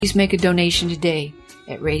Please make a donation today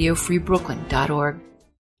at radiofreebrooklyn.org.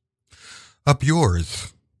 Up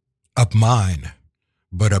yours, up mine,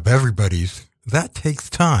 but up everybody's, that takes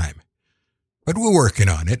time. But we're working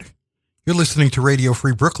on it. You're listening to Radio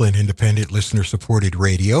Free Brooklyn, independent listener-supported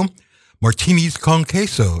radio. Martinis con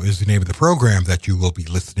Queso is the name of the program that you will be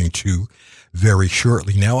listening to very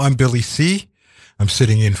shortly. Now, I'm Billy C. I'm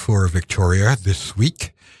sitting in for Victoria this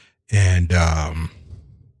week, and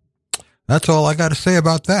that's all I got to say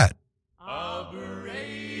about that. Operator,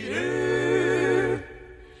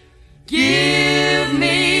 give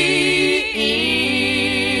me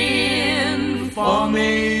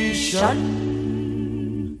information.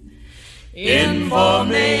 Information.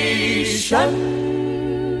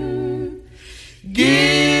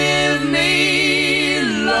 Give me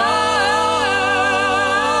long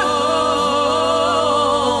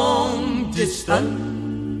distance.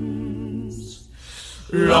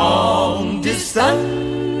 Long distance.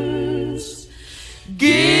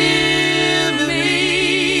 Give me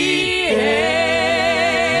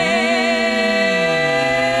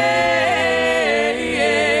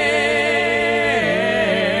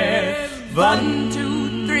one,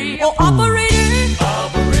 two, three. Oh, operator.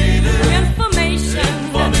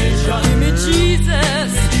 Give me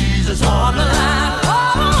Jesus on the line.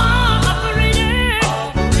 Oh, operator.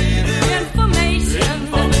 Information.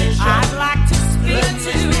 I'd like to speak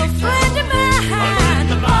to a friend of mine.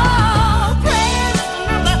 Oh, prayer is the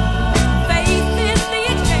number. Faith is the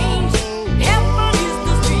exchange. Heaven is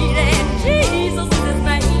the street and Jesus is his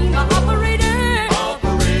name. Operator.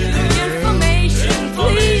 Information.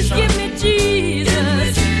 Please give me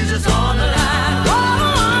Jesus on the line.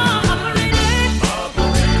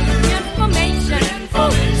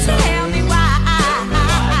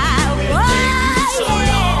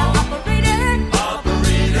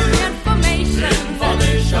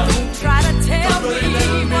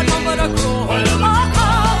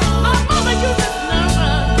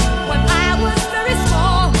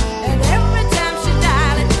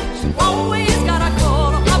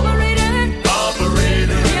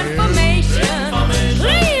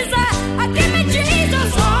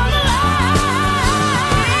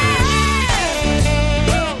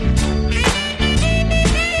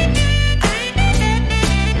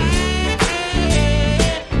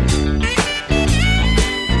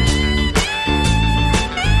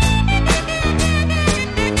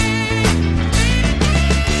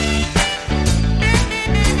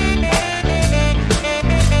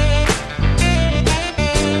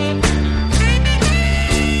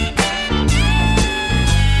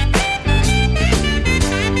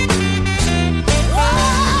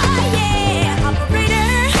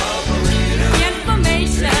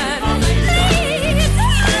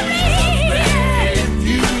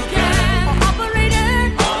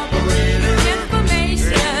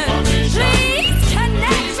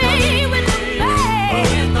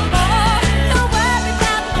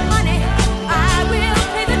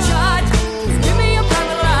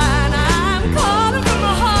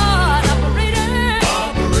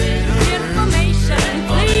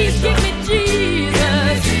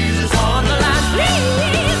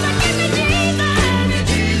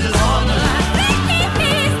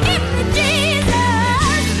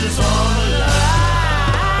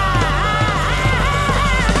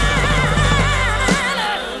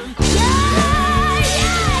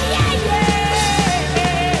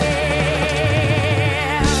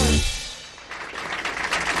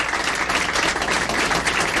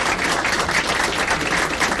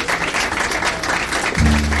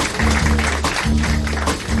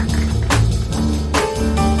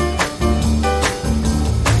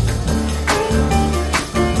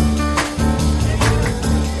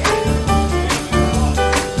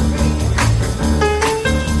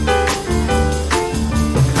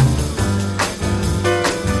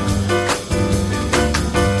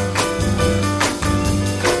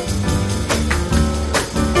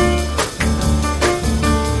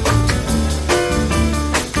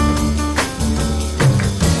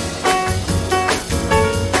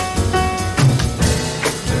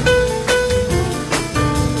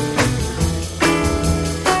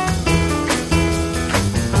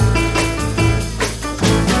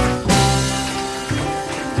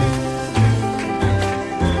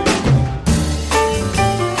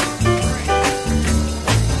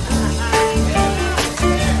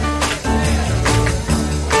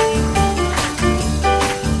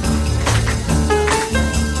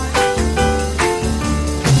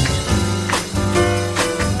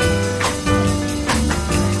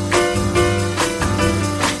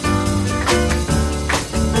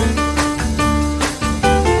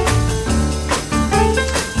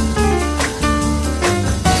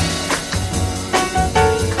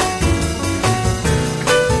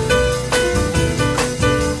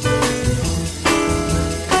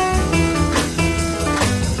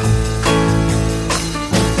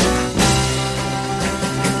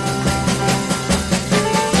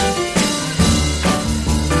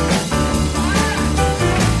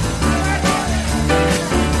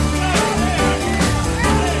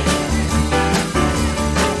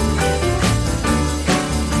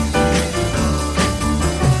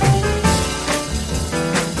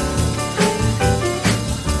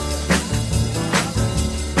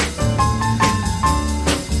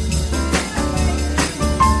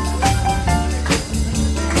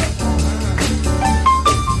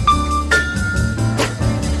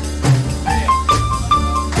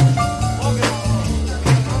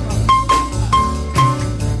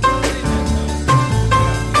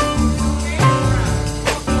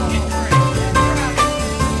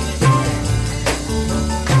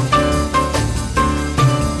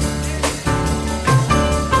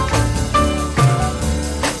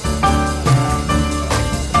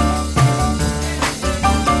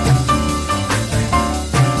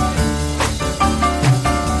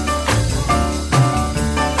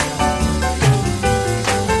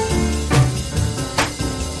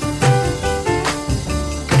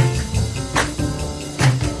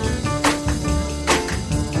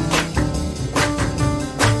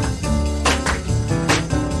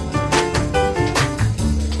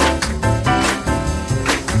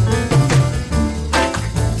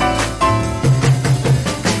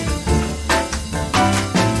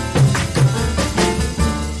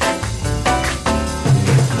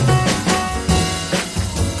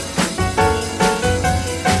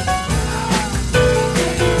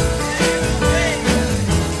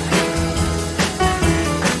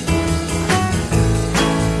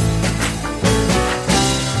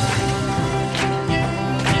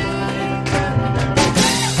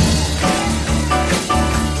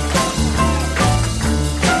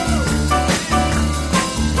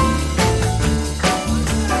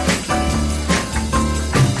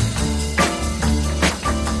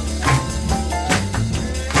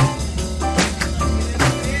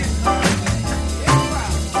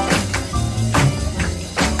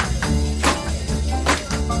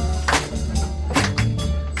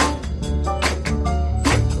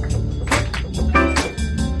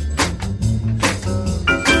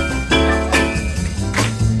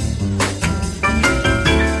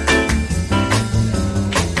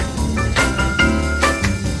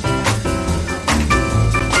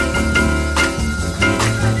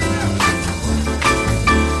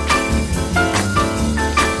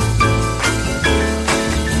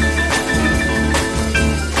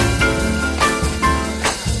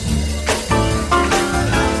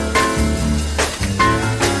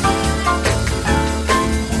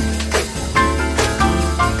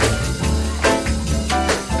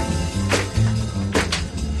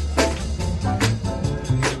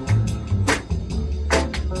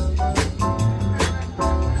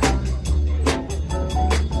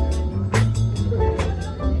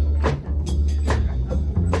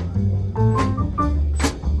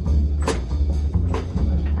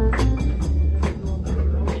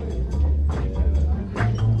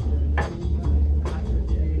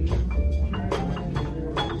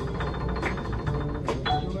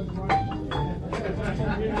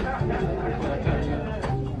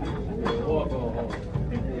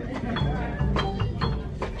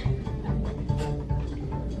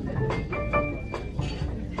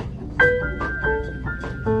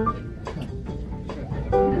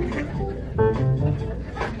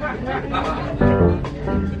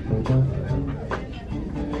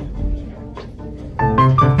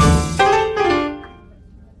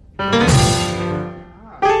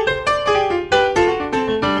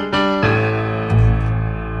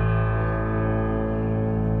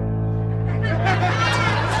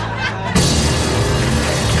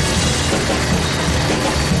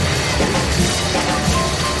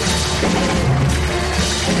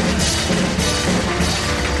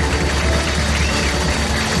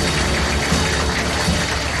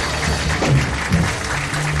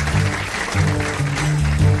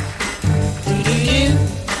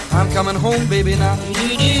 home, baby, now.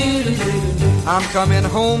 I'm coming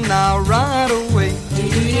home now right away.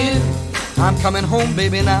 I'm coming home,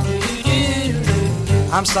 baby, now.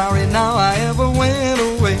 I'm sorry now I ever went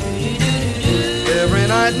away. Every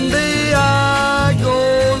night and day I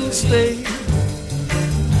go and stay.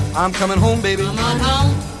 I'm coming home, baby. Come on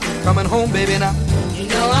home. Coming home, baby, now. You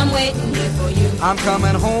know I'm waiting here for you. I'm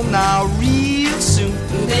coming home now real soon.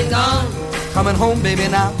 You've been gone. Coming home, baby,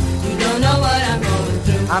 now. You don't know what I'm going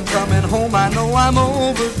through. I'm coming home, I know I'm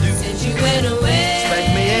overdue. Since you went away.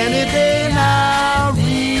 Expect me any day now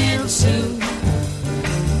real soon.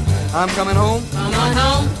 I'm coming home. Come on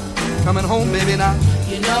home. Coming home, baby, now.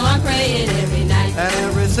 You know I'm praying every night. And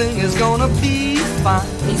everything is gonna be fine.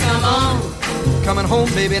 Please come on. Coming home,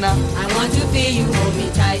 baby, now. I want to feel you hold me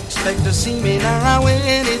tight. Expect to see me now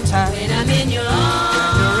anytime. When I'm in your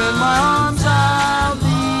arms. When you're in my arms, I'll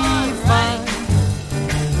be fine.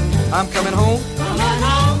 I'm coming home. Come on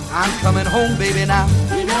home. I'm coming home, baby, now.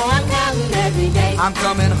 You know I'm counting every day. I'm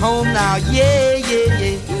coming home now, yeah, yeah,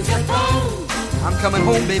 yeah. Use your phone. I'm coming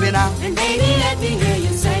home, baby, now. And baby, let me hear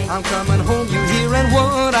you say. I'm coming home, you hearing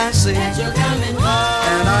what I say. That you're coming home.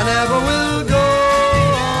 And I never will go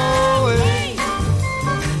away.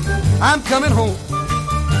 I'm coming home.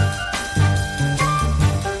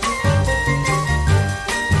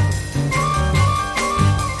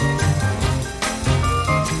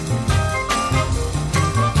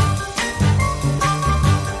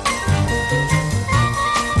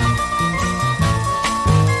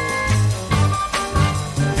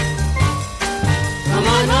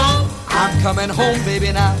 Coming home,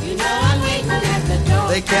 baby, now. You know I'm waiting at the door.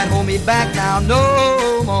 They can't hold me back now,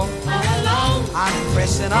 no more. All alone. I'm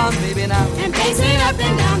pressing on, baby, now. And pacing up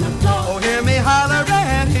and down the floor. Oh, hear me holler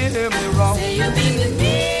and hear me roar. Say you'll be with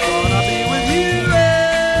me. Gonna be with you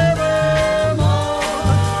evermore.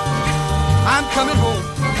 I'm coming home.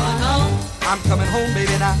 Come on home. I'm coming home,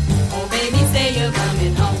 baby, now. Oh, baby, say you're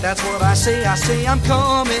coming home. That's what I say I'm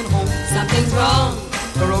coming home. Something's wrong.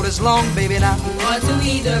 The road is long, baby, now. You want to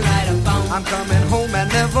either ride or phone. I'm coming home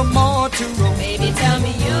and never more to roam. Baby, tell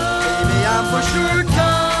me you. Baby, I'm for sure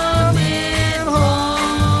coming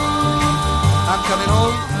home. I'm coming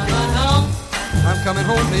home. Come on home. I'm coming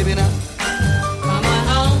home, baby, now. Come on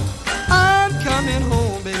home. I'm coming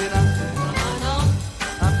home, baby, now. Come on home.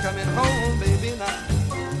 I'm coming home, baby, now.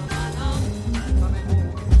 Come on home. Coming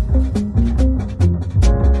home.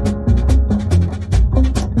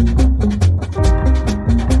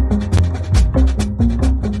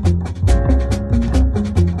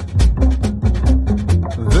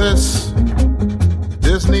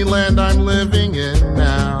 Disneyland I'm living in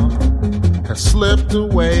now has slipped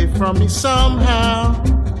away from me somehow.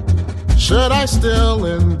 Should I still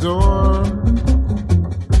endure?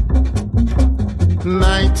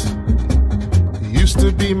 Night used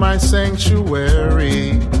to be my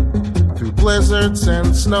sanctuary. Through blizzards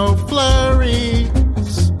and snow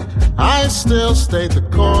flurries, I still stayed the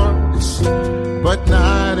course, but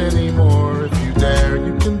not anymore. If you dare,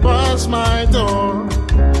 you can buzz my door.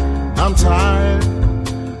 I'm tired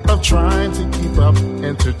of trying to keep up,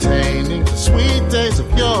 entertaining the sweet days of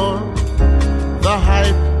yore. The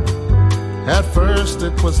hype, at first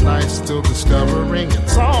it was nice, till discovering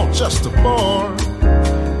it's all just a bore.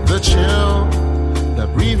 The chill that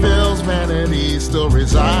reveals vanity still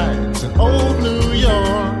resides in old New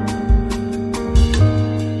York.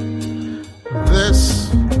 This,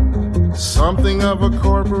 something of a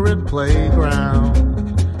corporate playground,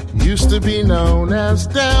 used to be known as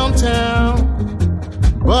downtown,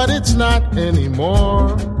 but it's not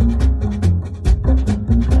anymore.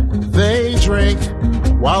 They drink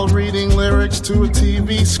while reading lyrics to a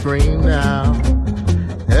TV screen now.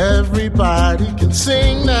 Everybody can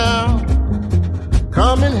sing now.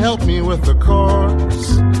 Come and help me with the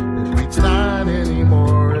chorus. It reads not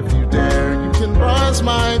anymore. If you dare, you can buzz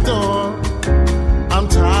my door. I'm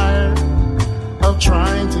tired of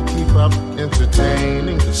trying to keep up,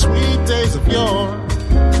 entertaining the sweet days of yore.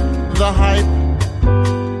 The hype,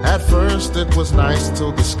 at first it was nice,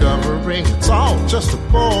 till discovering it's all just a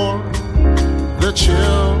bore. The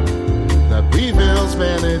chill that reveals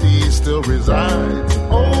vanity still resides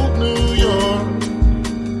in old New York.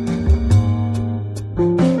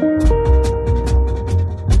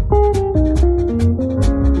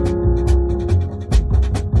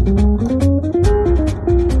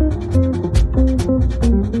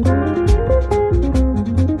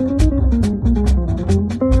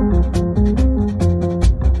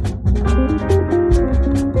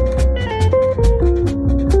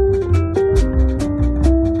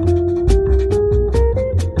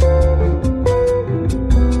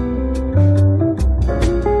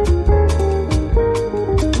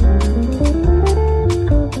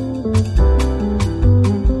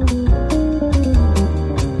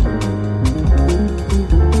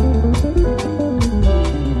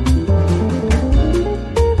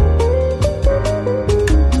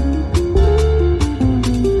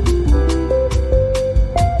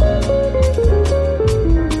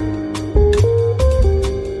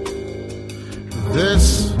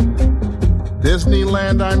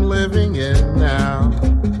 land I'm living in now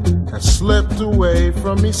has slipped away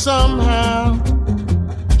from me somehow.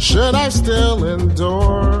 Should I still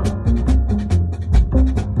endure?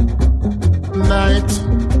 Night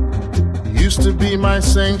used to be my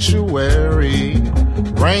sanctuary.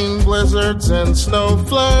 Rain, blizzards, and snow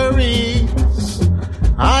flurries.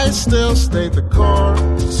 I still stay the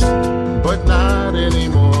course, but not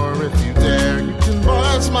anymore. If you dare, you can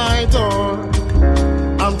buzz my door.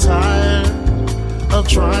 I'm tired of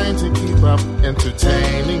trying to keep up,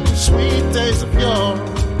 entertaining the sweet days of yore.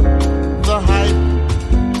 The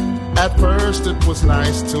hype, at first it was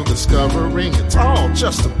nice, till discovering it's all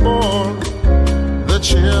just a bore. The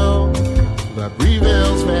chill that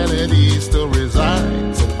reveals vanity still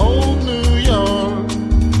resides in old New York.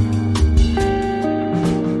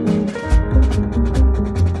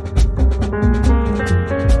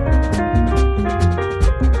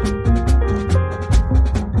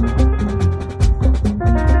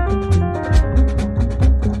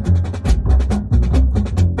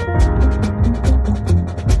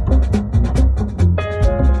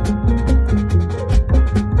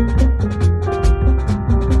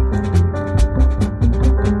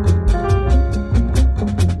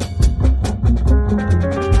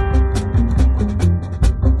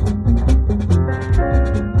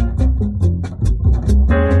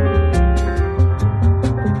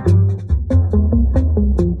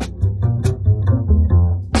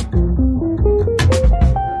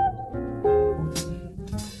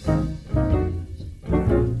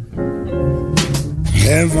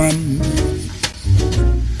 Heaven,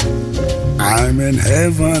 I'm in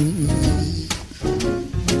heaven,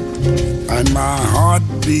 and my heart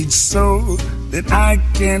beats so that I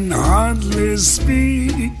can hardly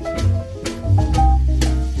speak,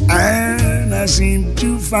 and I seem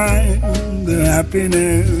to find the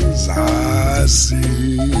happiness I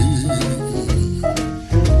see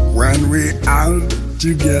when we're out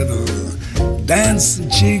together, dancing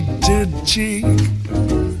cheek to cheek.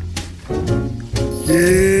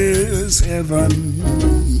 Yes, heaven,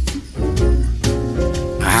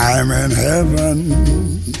 I'm in heaven,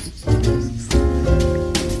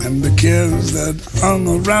 and the cares that hung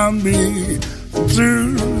around me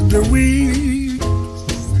through the week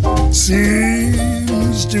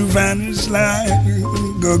seems to vanish like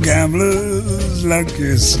a gambler's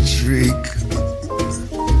lucky streak.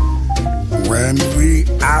 When we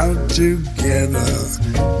out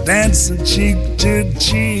together, dancing cheek to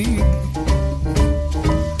cheek.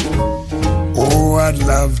 Oh, I'd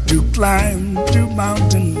love to climb to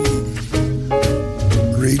mountain,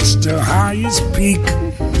 reach the highest peak,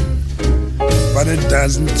 but it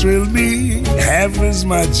doesn't thrill me half as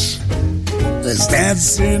much as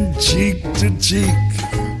dancing cheek to cheek.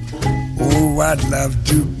 Oh, I'd love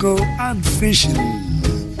to go out fishing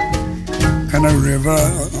in a river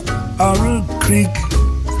or a creek,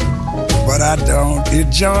 but I don't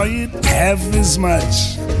enjoy it half as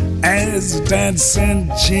much as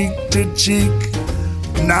dancing cheek to cheek.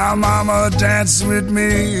 Now, mama, dance with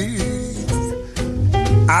me.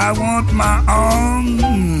 I want my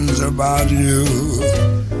arms about you,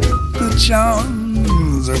 the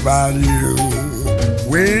charms about you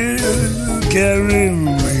will carry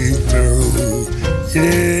me through.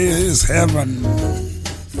 Yes, heaven,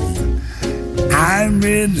 I'm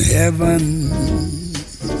in heaven,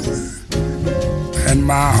 and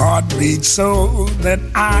my heart beats so that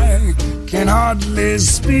I can hardly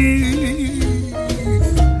speak,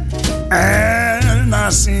 and I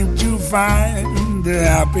seem to find the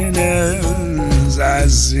happiness I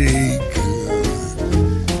seek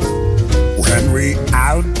when we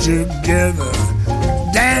out together,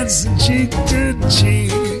 dancing cheek to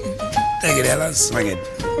cheek. Take it, Ella, swing it.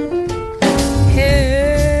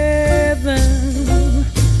 Heaven,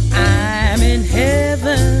 I'm in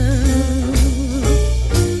heaven,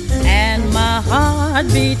 and my heart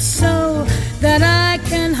beats so that I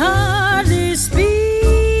can hardly speak,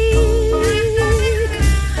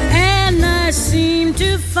 and I seem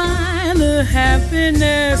to find the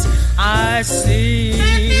happiness I seek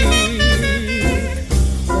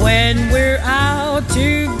when we're out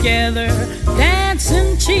together,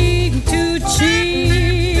 dancing cheek to cheek.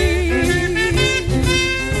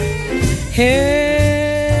 Heaven,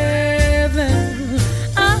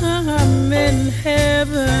 I'm in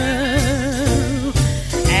heaven,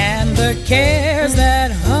 and the cares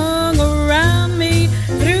that hung around me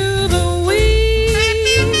through the week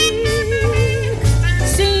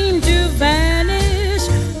seem to vanish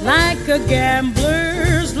like a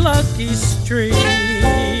gambler's lucky streak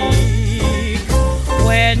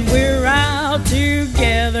when we're out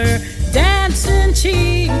together, dancing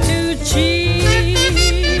cheek to cheek.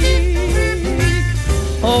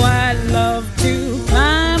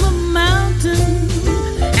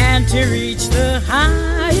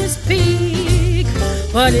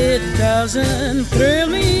 but it doesn't thrill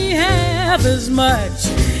me half as much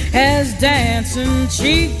as dancing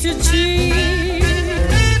cheek to cheek.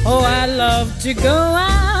 Oh, I love to go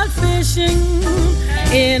out fishing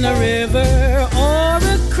in a river or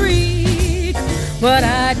a creek, but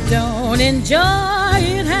I don't enjoy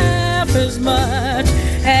it half as much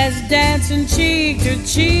as dancing cheek to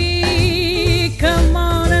cheek. Come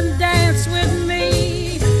on and dance with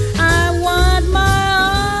me. I want my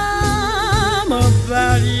arm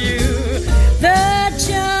about you. The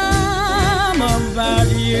charm about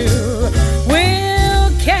you will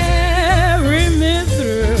carry me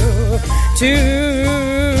through to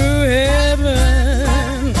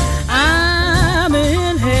heaven. I'm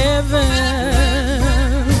in heaven,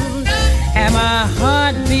 and my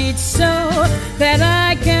heart beats so that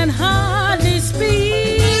I can hardly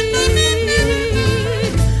speak,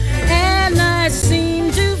 and I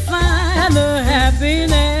seem to find the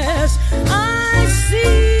happiness I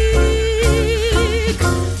seek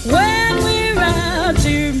when we're out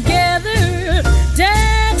together,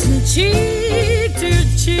 dancing cheek to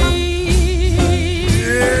cheek.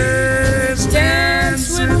 Yes,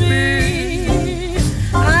 Dance with me.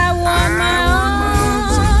 I want my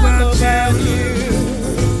arms about you.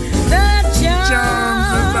 The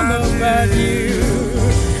charm about you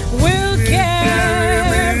will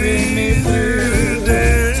carry me through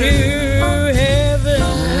to heaven.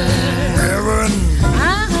 Heaven,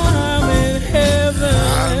 I'm in heaven,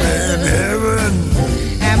 I'm in heaven.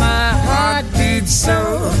 and my heart beats so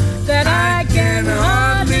that I can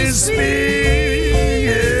hardly speak,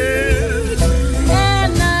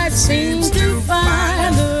 and I seem to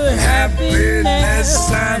find the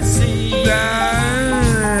happiness I see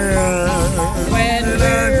when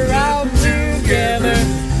we're out together,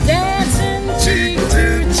 dancing cheek to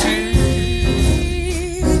cheek,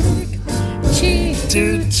 cheek to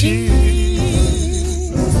cheek,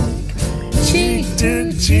 cheek to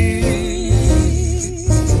cheek,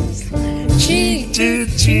 cheek to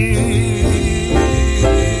cheek.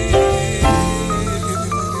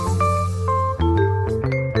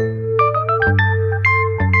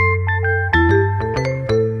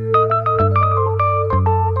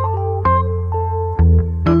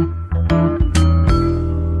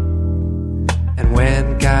 And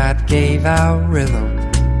when God gave our rhythm,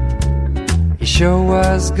 He sure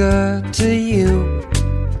was good to you.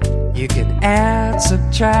 You can add,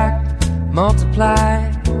 subtract, multiply,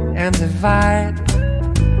 and divide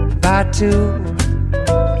by 2.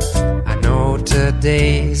 I know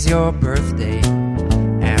today's your birthday,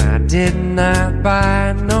 and I did not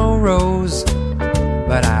buy no rose,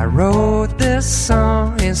 but I wrote this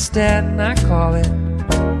song instead, and I call it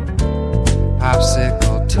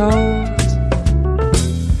Popsicle Toast.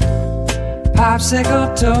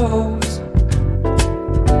 Popsicle Toast.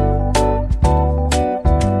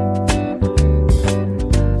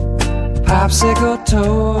 Popsicle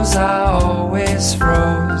toes I always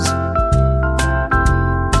froze.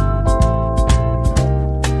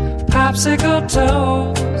 Popsicle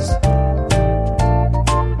toes.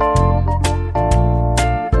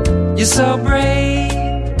 You're so brave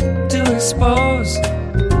to expose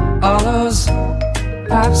all those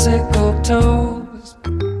popsicle toes.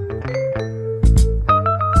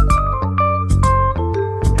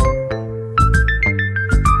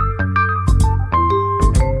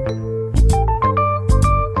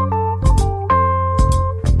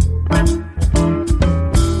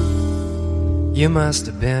 You must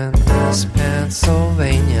have been Miss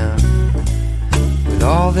Pennsylvania with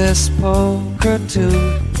all this poker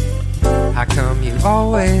too. How come you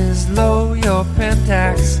always lower your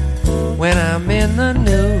pentax when I'm in the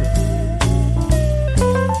nude?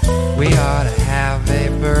 We ought to have a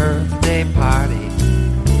birthday party,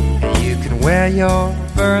 and you can wear your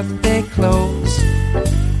birthday clothes.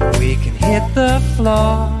 We can hit the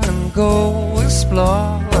floor and go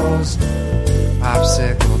explore those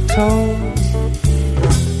popsicle toes.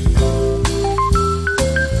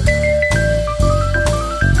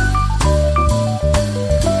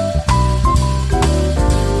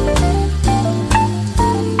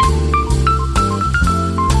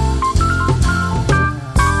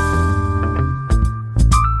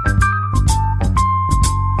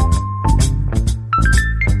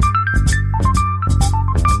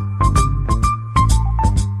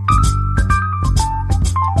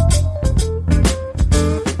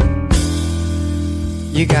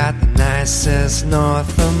 You got the nicest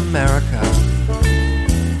North America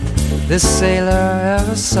this sailor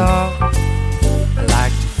ever saw. I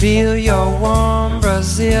like to feel your warm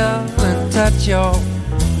Brazil and touch your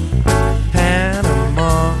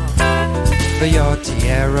Panama. For your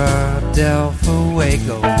Tierra del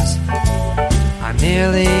Fuegos, I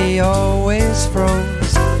nearly always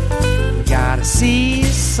froze. We gotta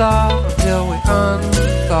seesaw till we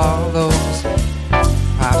unthaw those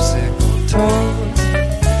popsicle toes.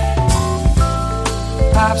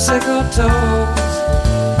 Popsicle toes.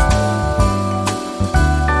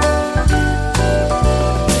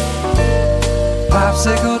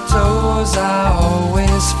 Popsicle toes, I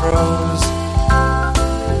always froze.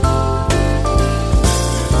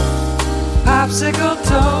 Popsicle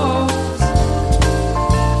toes.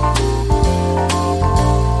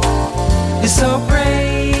 It's so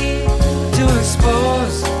great to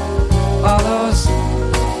expose all those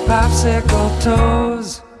popsicle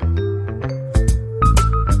toes.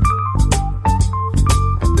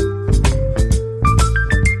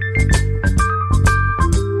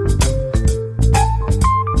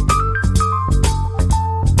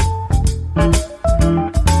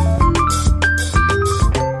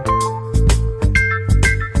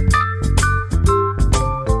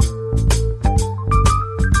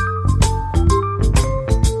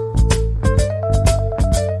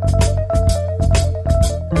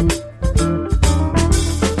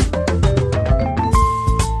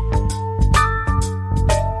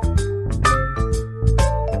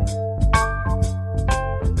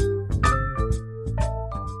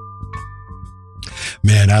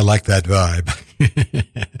 Man, I like that vibe.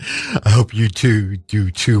 I hope you too do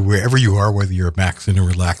too, wherever you are, whether you're maxing and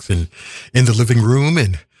relaxing in the living room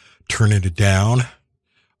and turning it down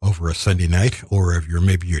over a Sunday night, or if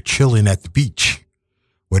you're chilling at the beach.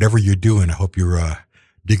 Whatever you're doing, I hope you're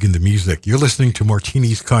digging the music. You're listening to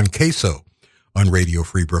Martinis con Queso on Radio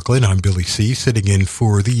Free Brooklyn. I'm Billy C, sitting in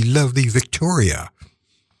for the lovely Victoria,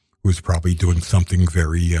 who's probably doing something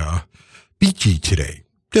very beachy today.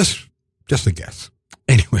 Just a guess.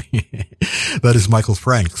 Anyway, that is Michael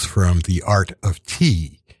Franks from The Art of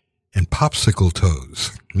Tea and Popsicle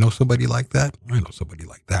Toes. Know somebody like that? I know somebody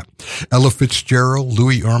like that. Ella Fitzgerald,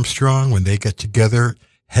 Louis Armstrong, when they get together,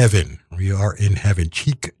 heaven. We are in heaven,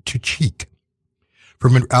 cheek to cheek.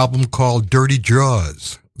 From an album called Dirty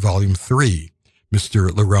Draws, Volume 3, Mr.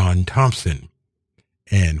 LaRon Thompson.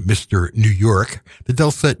 And Mr. New York, the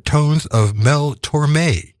dulcet tones of Mel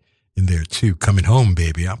Torme in there too. Coming home,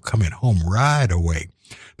 baby. I'm coming home right away.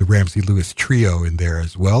 The Ramsey Lewis Trio in there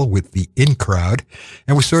as well with the In Crowd.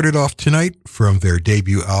 And we started off tonight from their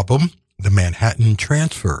debut album, The Manhattan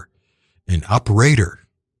Transfer, and Operator,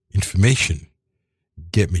 Information,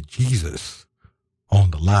 Get Me Jesus on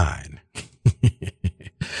the Line.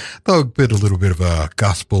 Though a little bit of a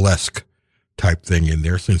gospel-esque type thing in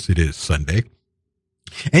there since it is Sunday.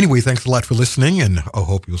 Anyway, thanks a lot for listening, and I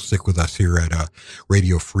hope you'll stick with us here at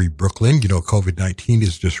Radio Free Brooklyn. You know, COVID-19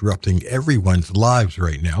 is disrupting everyone's lives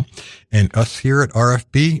right now, and us here at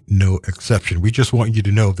RFB, no exception. We just want you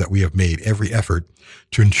to know that we have made every effort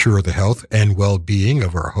to ensure the health and well-being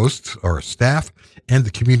of our hosts, our staff, and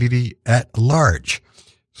the community at large.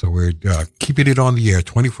 So we're keeping it on the air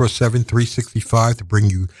 24/7, 365 to bring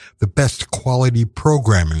you the best quality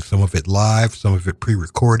programming, some of it live, some of it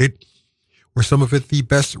pre-recorded, or some of it the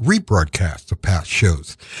best rebroadcasts of past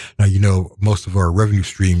shows. Now, you know, most of our revenue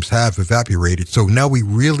streams have evaporated, so now we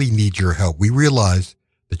really need your help. We realize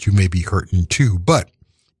that you may be hurting too, but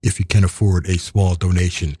if you can afford a small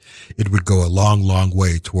donation, it would go a long, long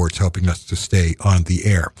way towards helping us to stay on the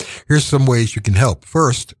air. Here's some ways you can help.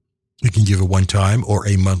 First, you can give a one-time or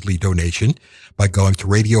a monthly donation by going to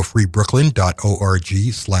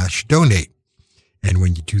radiofreebrooklyn.org/donate. And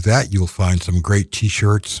when you do that, you'll find some great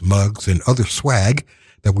t-shirts, mugs, and other swag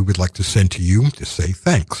that we would like to send to you to say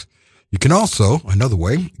thanks. You can also, another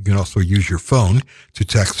way, you can also use your phone to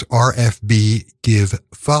text RFB Give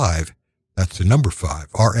 5. That's the number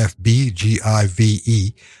 5. RFB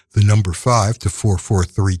GIVE, the number 5 to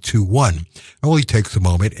 44321. It only takes a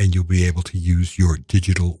moment and you'll be able to use your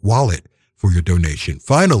digital wallet for your donation.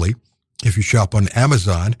 Finally, if you shop on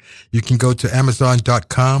Amazon, you can go to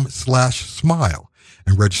amazon.com/smile.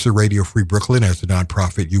 and register Radio Free Brooklyn as a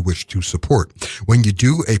nonprofit you wish to support. When you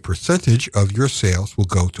do, a percentage of your sales will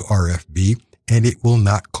go to RFB, and it will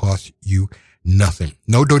not cost you nothing.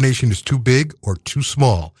 No donation is too big or too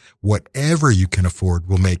small. Whatever you can afford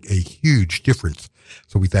will make a huge difference.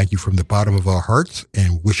 So we thank you from the bottom of our hearts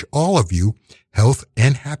and wish all of you health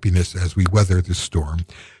and happiness as we weather this storm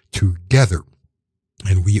together.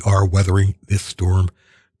 And we are weathering this storm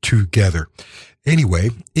together. Anyway,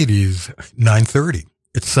 it is 9:30.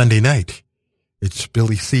 It's Sunday night. It's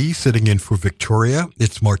Billy C sitting in for Victoria.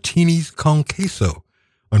 It's Martinis con Queso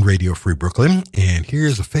on Radio Free Brooklyn. And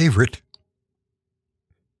here's a favorite.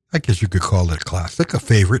 I guess you could call it a classic, a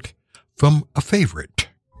favorite from a favorite.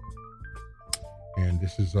 And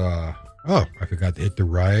this is Oh, I forgot to hit the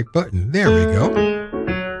right button. There we go.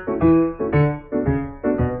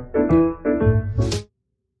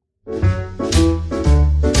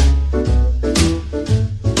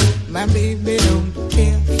 My baby don't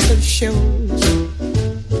care for shows.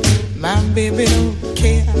 My baby don't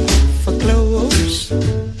care for clothes.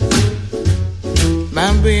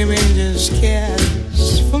 My baby just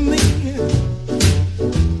cares for me.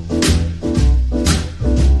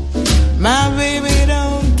 My baby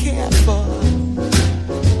don't care for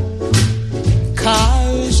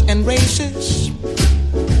cars and races.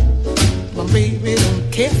 My baby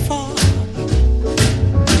don't care for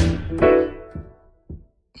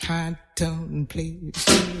high-tone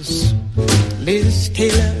places. Liz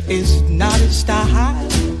Taylor is not a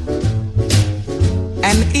style,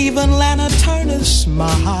 and even Lana Turner's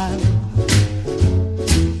smile,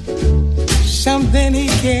 something he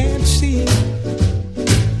can't see.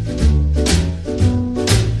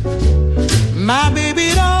 My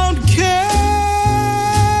baby don't care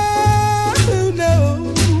who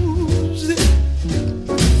knows it.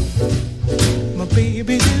 My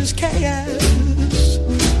baby just cares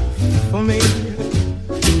for me.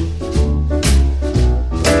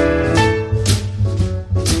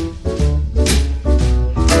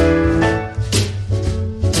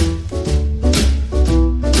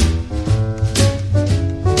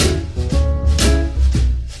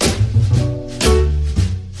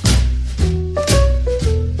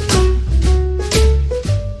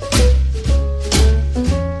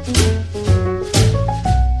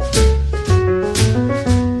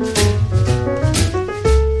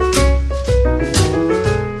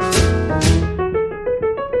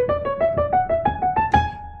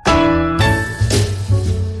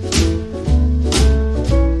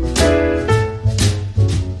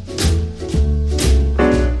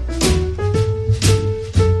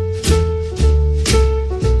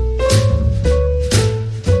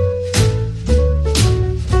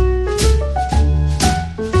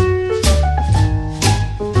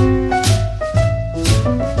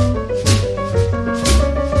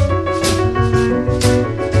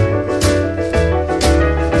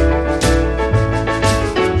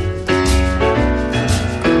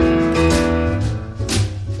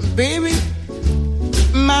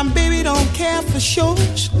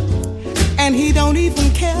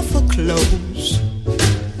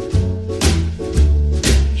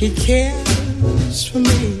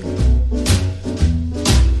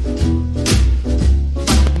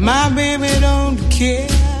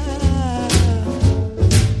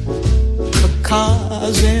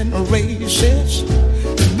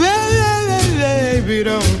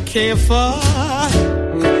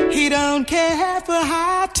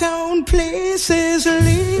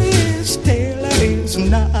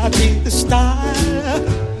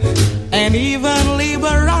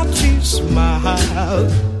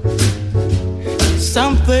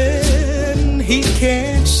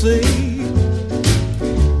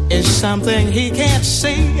 Something he can't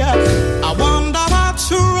see. I wonder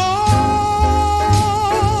what's wrong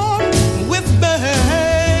with baby.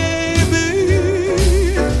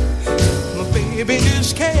 My baby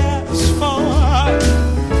just cares for.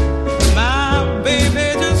 My baby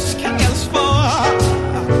just cares for.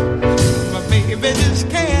 My baby just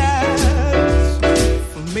cares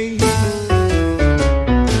for me.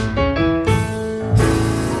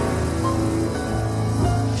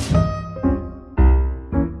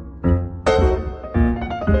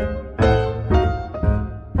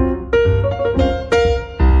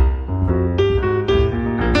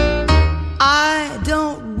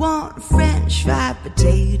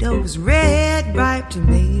 Red ripe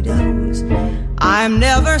tomatoes, I'm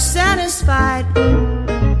never satisfied.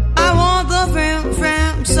 I want the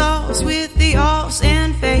fram sauce with the os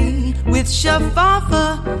and fade, with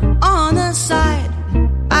shafafa on the side.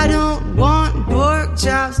 I don't want pork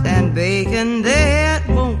chops and bacon that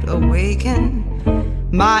won't awaken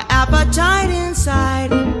my appetite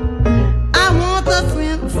inside. I want the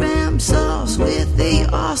fram sauce with the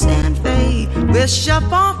os and fade, with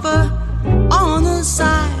shafafa on the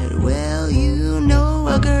side. Well, you know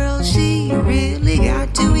a girl, she really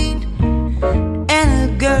got to eat,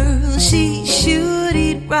 and a girl, she should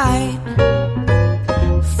eat right.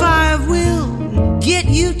 5 will get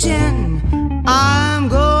you 10. I'm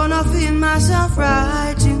gonna feed myself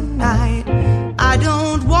right tonight. I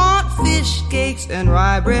don't want fish cakes and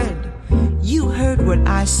rye bread. You heard what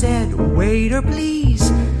I said, waiter,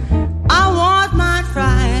 please. I want mine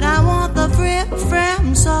fried. I want the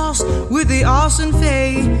fram sauce with the awesome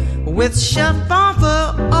fade, with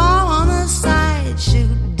shafafa on the side.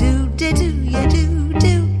 Shoot do do do ya do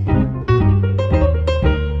do.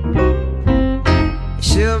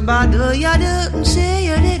 Shoot ba do ya do,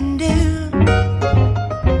 say you didn't do.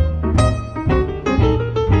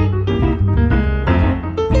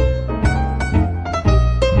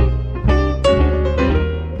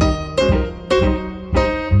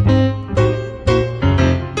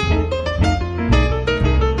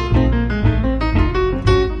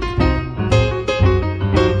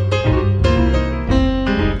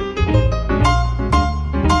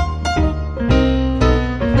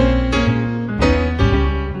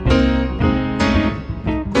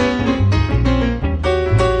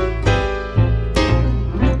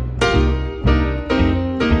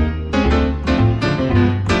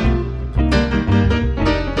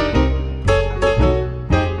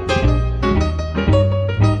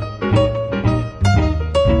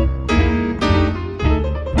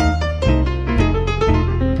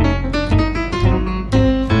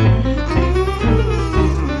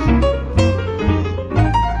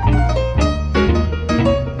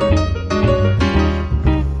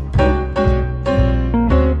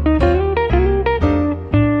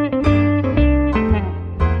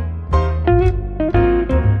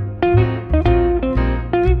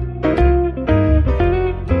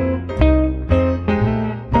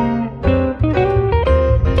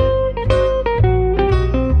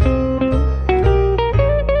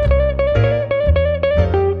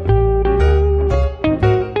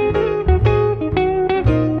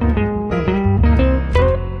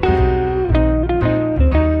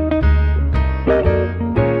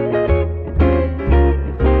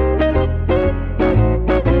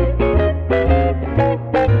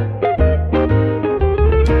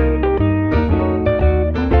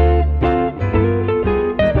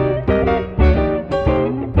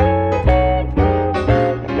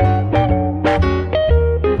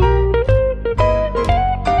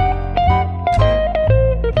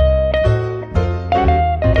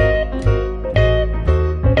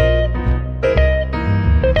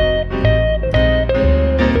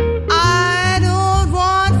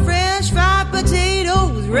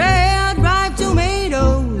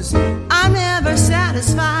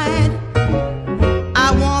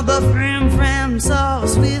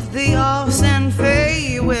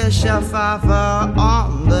 Alfalfa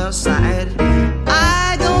on the side.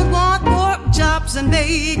 I don't want pork chops and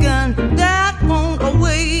bacon, that won't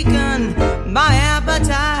awaken my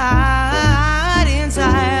appetite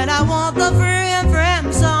inside. I want the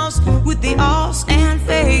frim sauce with the os and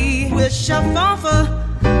fay, with alfalfa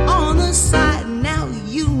on the side. Now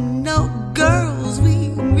you know, girls, we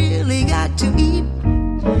really got to eat,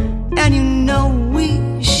 and you know we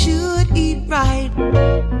should eat right.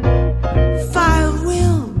 5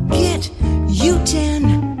 will get you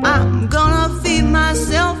 10. I'm gonna feed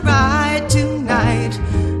myself right tonight.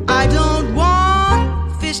 I don't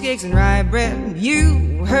want fish cakes and rye bread.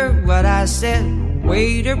 You heard what I said.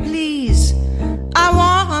 Waiter, please. I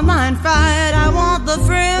want mine fried. I want the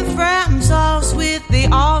frim sauce with the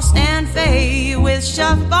os and fay, with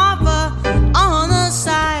alfalfa on the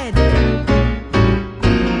side.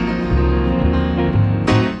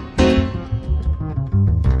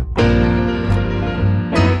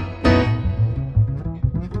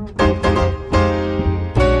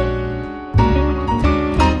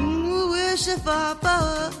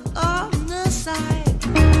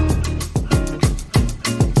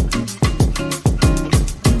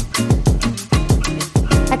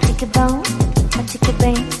 I take a bone, I take a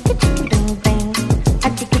bang, bang, bang. I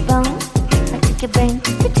take a bone.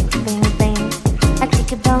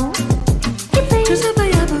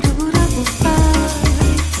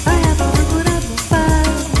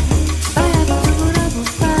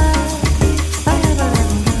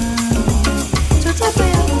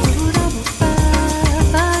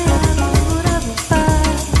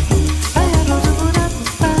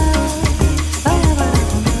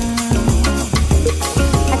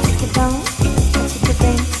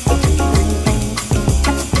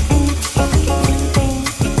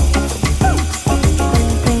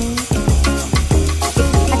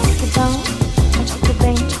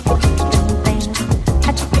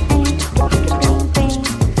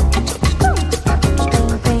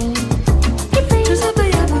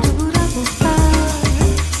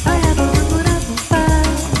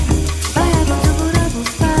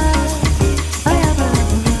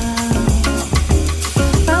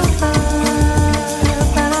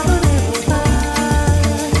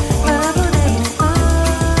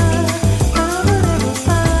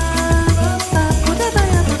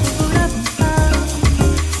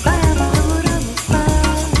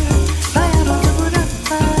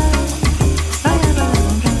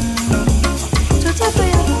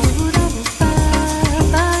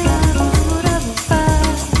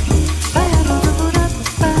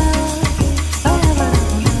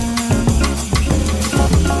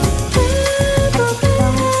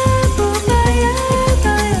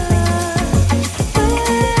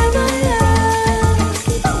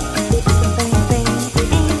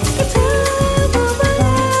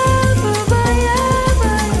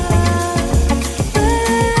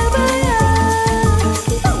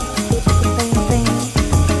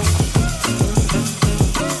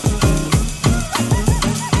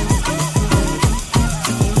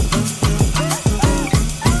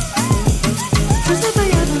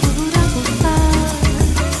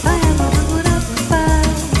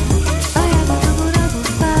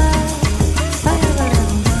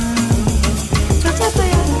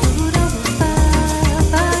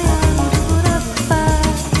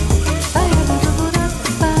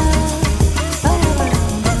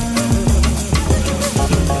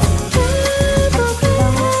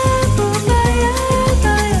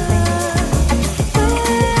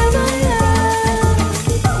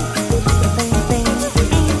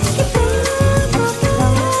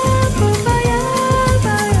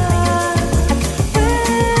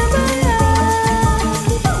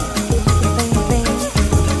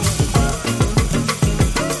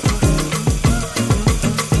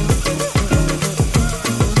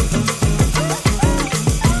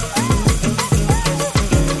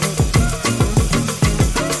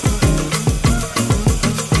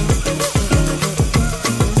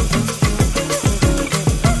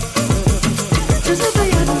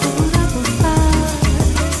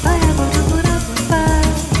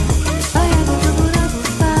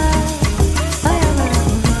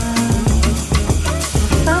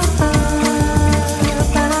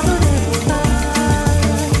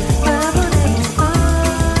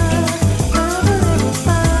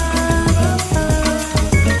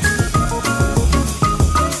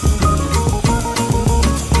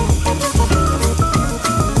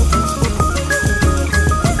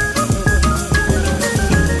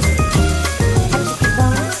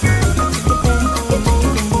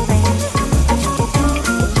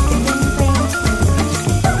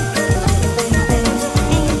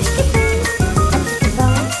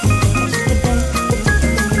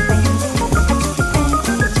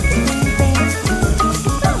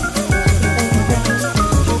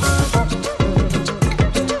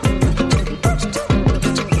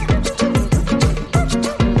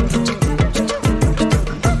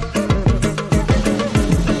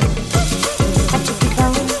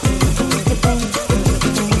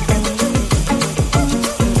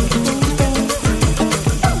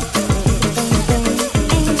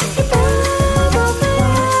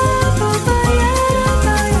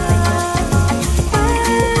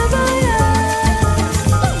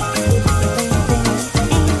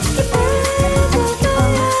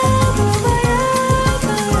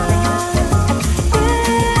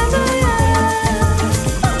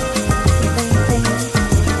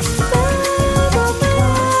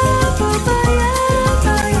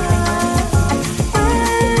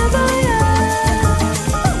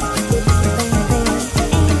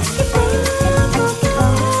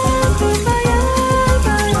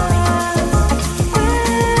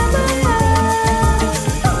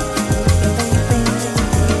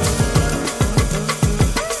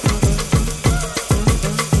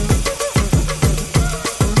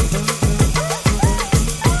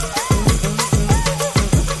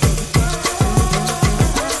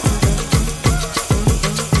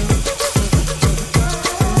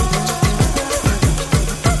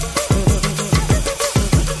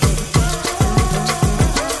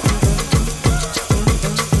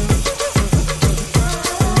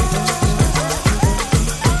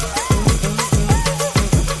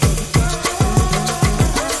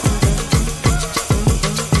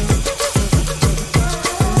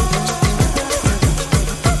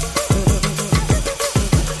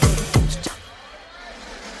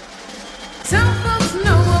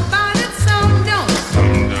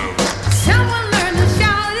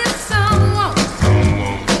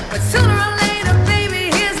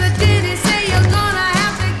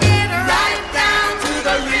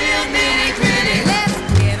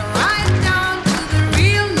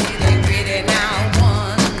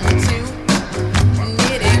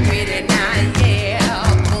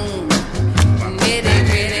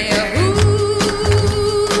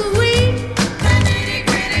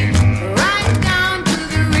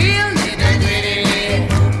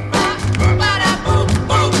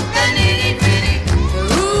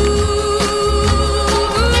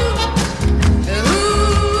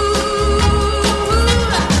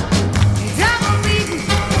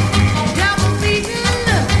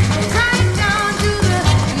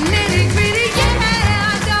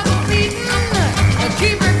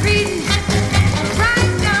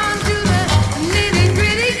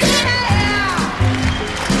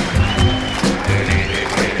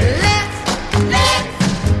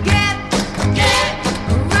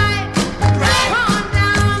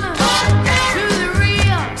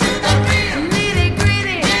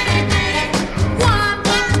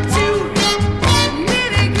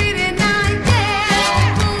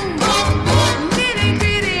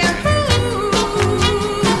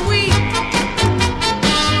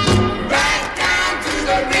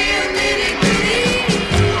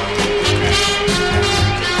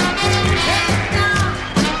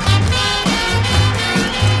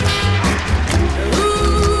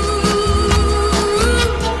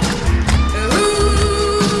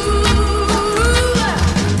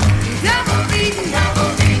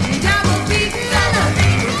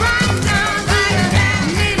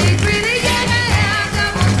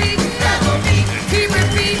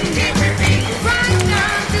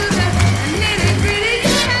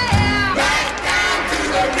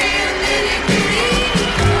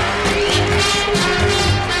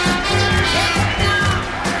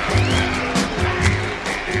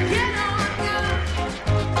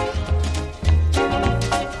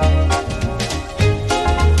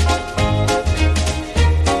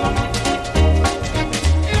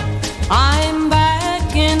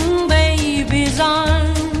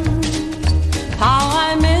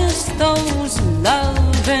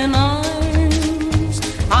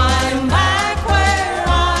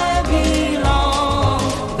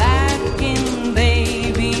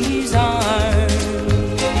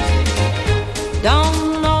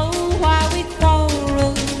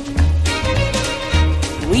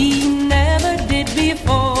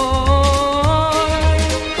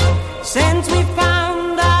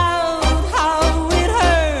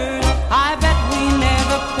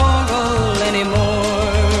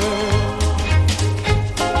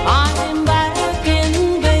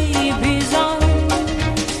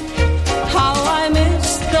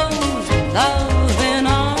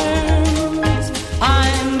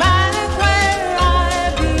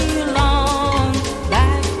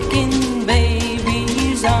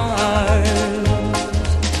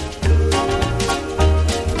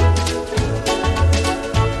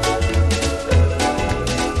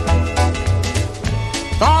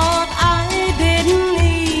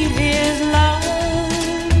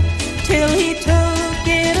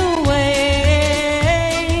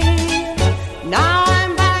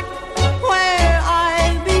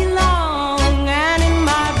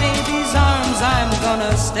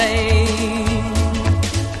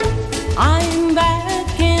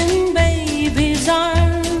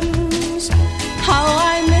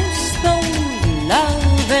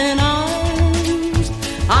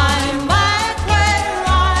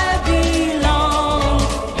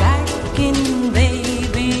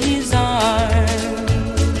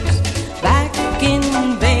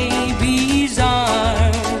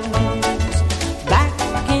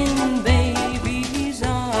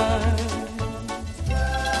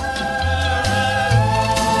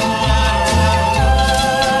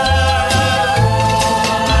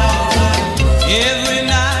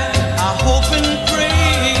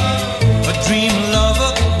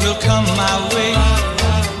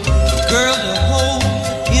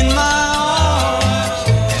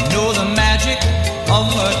 of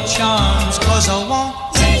her charms, 'cause I want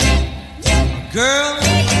a girl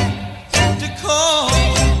to call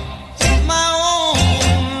my own.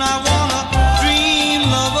 I want a dream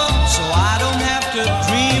lover so I don't have to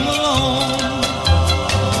dream alone.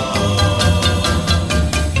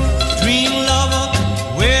 Dream lover,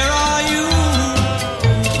 where are you?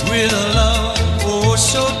 With a love oh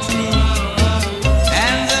so true,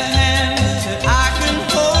 and the hand that I can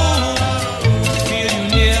hold, feel you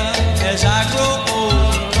near as I grow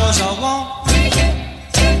old. 'Cause I want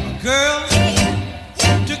a girl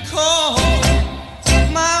to call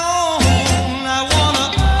my own. I want a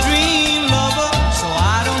dream lover so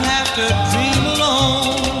I don't have to dream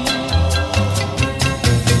alone.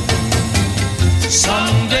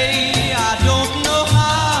 Someday, I don't know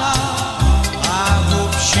how, I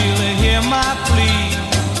hope she'll hear my plea.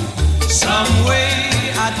 Some way,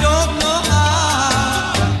 I don't know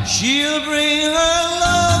how, she'll bring her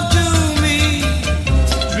love to me.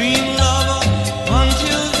 Dream lover,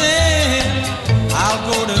 until then, I'll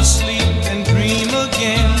go to sleep and dream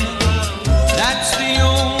again. That's the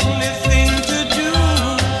only thing to do,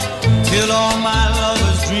 till all my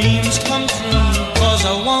lover's dreams come true. 'Cause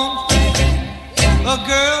I want a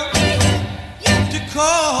girl to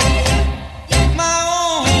call my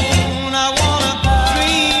own. I want a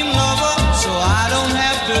dream lover so I don't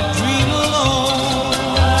have to dream alone.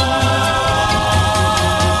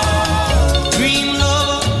 Dream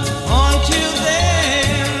lover, until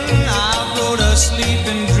then, I'll go to sleep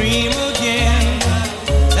and dream again.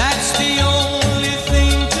 That's the only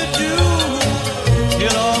thing to do,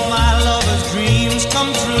 till all my lover's dreams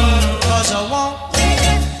come true. 'Cause I want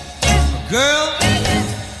a girl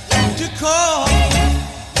to call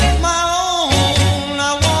my own.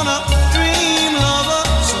 I want a dream lover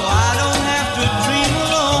so I don't have to dream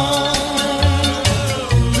alone.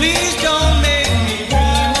 Please don't make me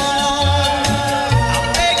dream alone. I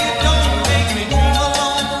beg you, don't make me dream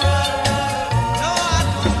alone. No, I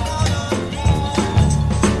don't wanna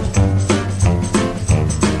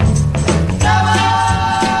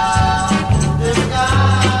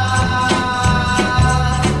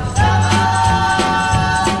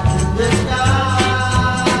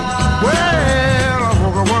Well, I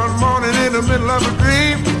woke up one morning in the middle of a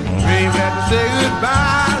dream. Dreamed that to say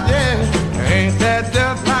goodbye, yeah. Ain't that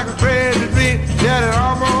just like a crazy dream? Yeah, it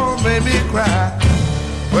almost made me cry.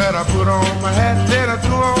 Well, I put on my hat, then I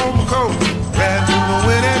threw on my coat. Ran through the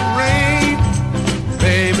wind and rain.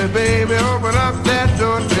 Baby, baby, open up that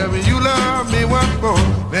door. Tell me you love me once more.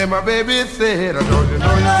 Then my baby said, I don't you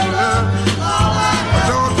know you love me?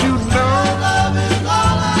 Don't you know?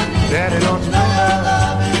 Daddy, don't you know that?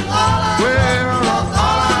 Well,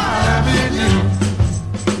 all I have is you.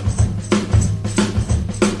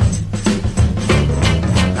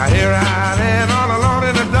 Now here I am all alone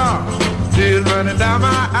in the dark, tears running down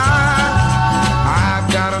my eyes. I've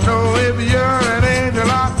gotta know if you're an angel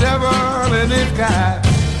or devil in disguise.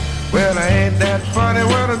 Well, ain't that funny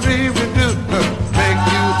what a dream can do? Make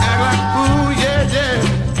you act like a fool, yeah,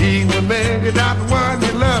 yeah. Even make it not the one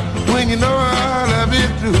you love when you know I love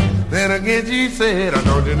it too. Then again she said, I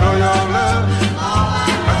don't you know your love?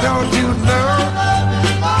 I don't you know?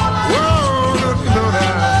 Whoa, don't you know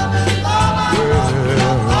that? Well,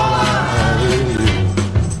 all I have is you.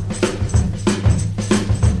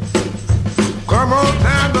 Come on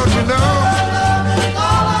time, don't you know?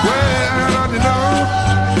 Well, don't you know?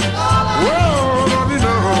 Whoa, don't you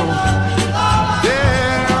know?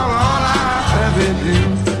 Yeah, all I have is you.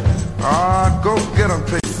 Oh, go get 'em,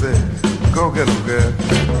 Tracy. Go get 'em, girl.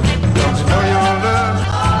 Don't you know your love?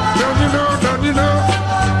 Don't you know, don't you know?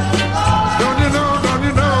 Don't you know, don't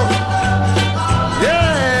you know? Yeah,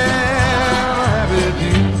 I have it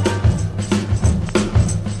you.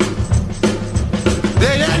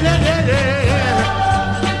 Yeah, yeah, yeah, yeah, yeah, yeah.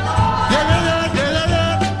 Yeah, yeah, yeah, yeah,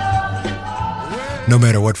 yeah. No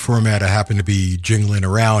matter what format I happen to be jingling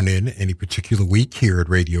around in any particular week here at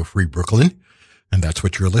Radio Free Brooklyn, and that's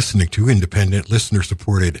what you're listening to, independent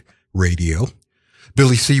listener-supported radio.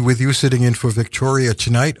 Billy C. with you, sitting in for Victoria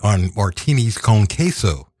tonight on Martinis con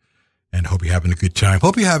Queso. And hope you're having a good time.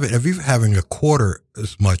 Hope if you're having a quarter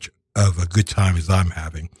as much of a good time as I'm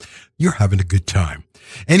having, you're having a good time.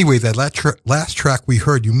 Anyway, that last track we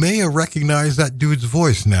heard, you may have recognized that dude's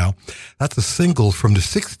voice now. That's a single from the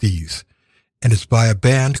 60s. And it's by a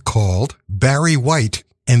band called Barry White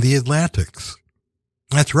and the Atlantics.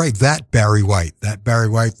 That's right, that Barry White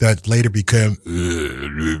that later became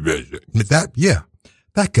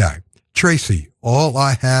that guy. Tracy, All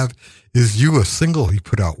I Have Is You, a single he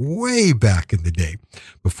put out way back in the day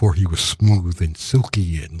before he was smooth and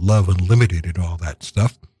silky and Love Unlimited and all that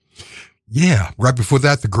stuff. Yeah, right before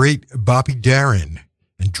that, the great Bobby Darin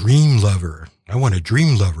and Dream Lover. I want a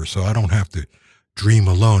dream lover so I don't have to dream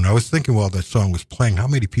alone. I was thinking while that song was playing, how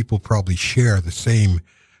many people probably share the same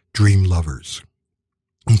dream lovers?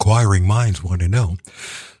 Inquiring minds want to know.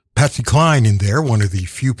 Patsy Cline in there, one of the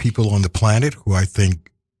few people on the planet who I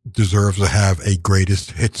think deserves to have a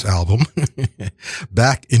greatest hits album.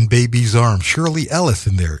 Back in Baby's Arms. Shirley Ellis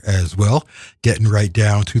in there as well, getting right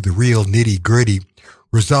down to the real nitty gritty.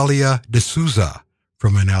 Rosalia de Souza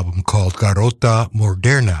from an album called Garota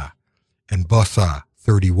Moderna and Bossa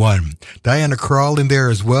 31. Diana Krall in there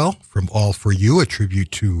as well from All For You, a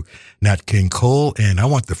tribute to Nat King Cole. And I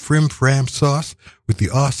want the Frim Fram sauce with the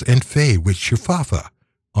Os and Faye with Shafafa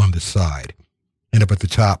on the side. And up at the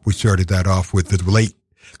top, we started that off with the late,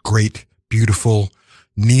 great, beautiful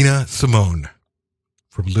Nina Simone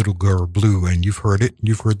from Little Girl Blue. And you've heard it.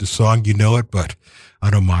 You've heard the song. You know it, but I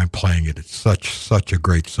don't mind playing it. It's such a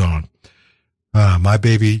great song. My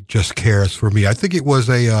Baby Just Cares For Me. I think it was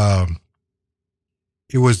a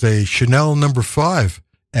Chanel No. 5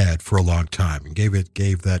 ad for a long time and gave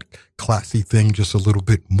that classy thing just a little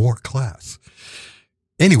bit more class.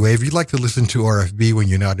 Anyway, if you'd like to listen to RFB when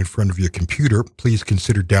you're not in front of your computer, please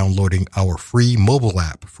consider downloading our free mobile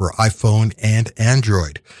app for iPhone and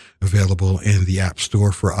Android. Available in the App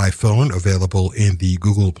Store for iPhone, available in the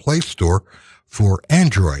Google Play Store for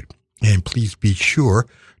Android. And please be sure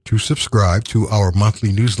to subscribe to our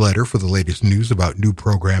monthly newsletter for the latest news about new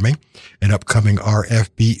programming and upcoming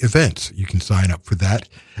RFB events. You can sign up for that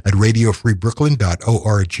at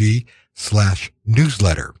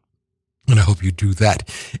radiofreebrooklyn.org/newsletter. And I hope you do that.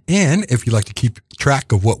 And if you'd like to keep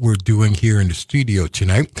track of what we're doing here in the studio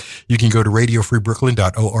tonight, you can go to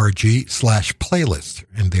radiofreebrooklyn.org/playlist.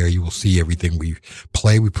 And there you will see everything we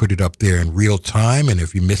play. We put it up there in real time. And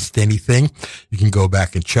if you missed anything, you can go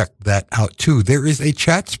back and check that out too. There is a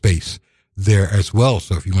chat space there as well.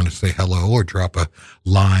 So if you want to say hello or drop a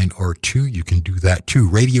line or two, you can do that too.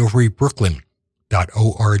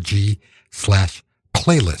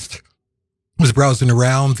 radiofreebrooklyn.org/playlist. I was browsing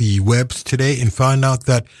around the webs today and found out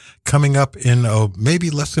that coming up in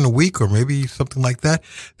maybe less than a week or maybe something like that,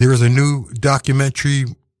 there is a new documentary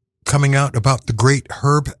coming out about the great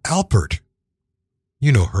Herb Alpert.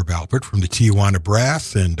 You know Herb Alpert from the Tijuana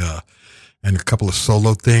Brass and a couple of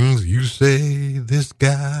solo things. You say this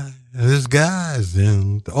guy's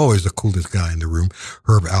and always the coolest guy in the room,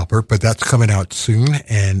 Herb Alpert. But that's coming out soon,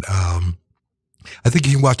 and I think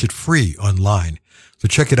you can watch it free online. So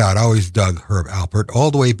check it out. I always dug Herb Alpert all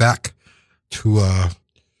the way back to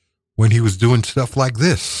when he was doing stuff like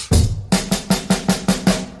this.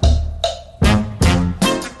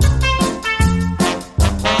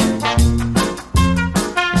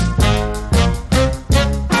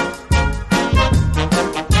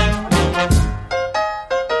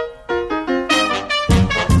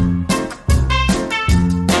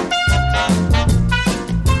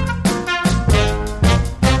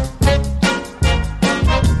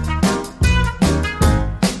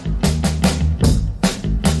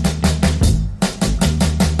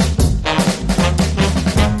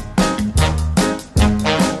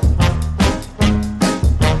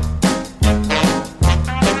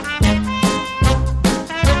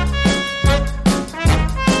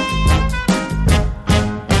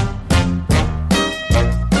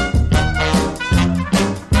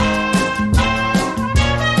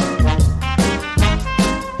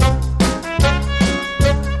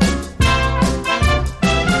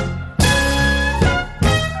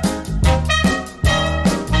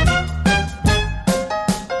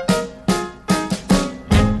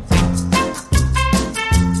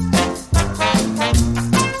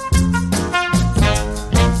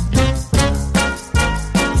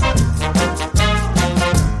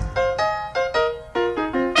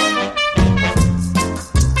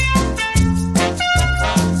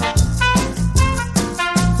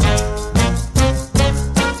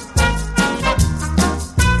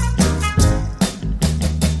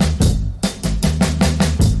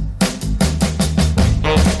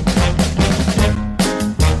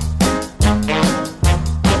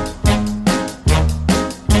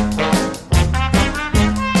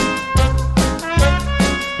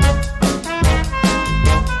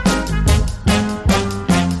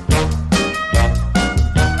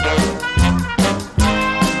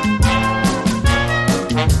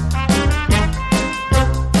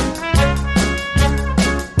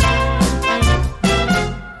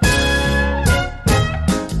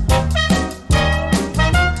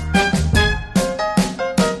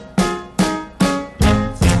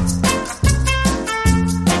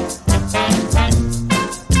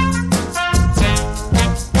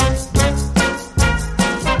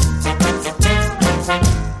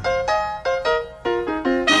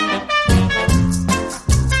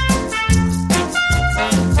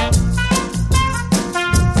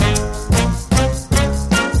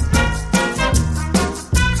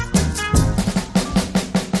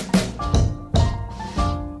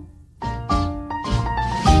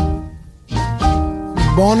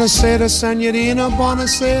 Buonasera, Senorina,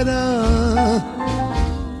 buonasera.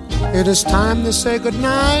 It is time to say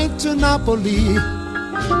goodnight to Napoli.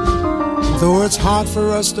 Though it's hard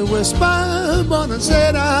for us to whisper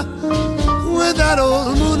buonasera with that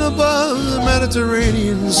old moon above the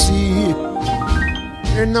Mediterranean Sea.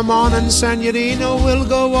 In the morning, Senorina, we'll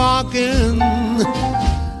go walking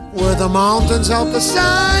where the mountains help the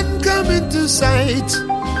sun come into sight.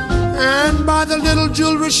 And by the little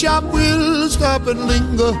jewelry shop we'll stop and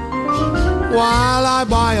linger while I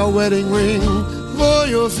buy a wedding ring for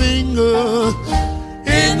your finger.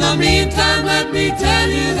 In the meantime, let me tell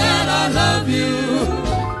you that I love you.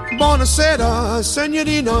 Buonasera,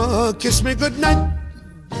 Senorina, kiss me goodnight.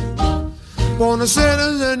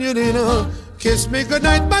 Buonasera, Senorina, kiss me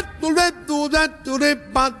goodnight.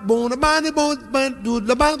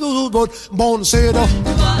 Buonasera,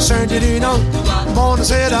 Senorina,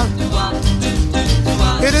 buonasera.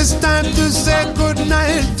 It is time to say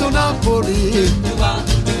goodnight to Napoli.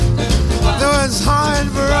 Though it's hard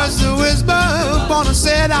for us to whisper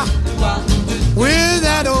buonasera with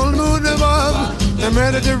that old moon above the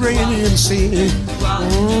Mediterranean Sea.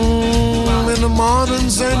 In the morning,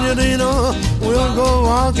 Senorina, we'll go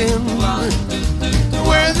walking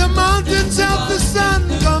where the mountains help the sun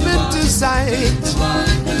come into sight.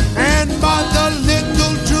 And by the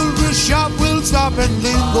little jewelry shop we'll stop and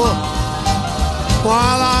linger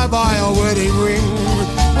while I buy a wedding ring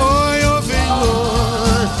for your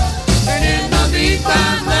finger. And in the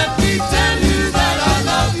meantime, let me tell you that I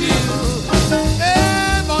love you.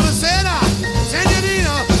 Hey, buonasera,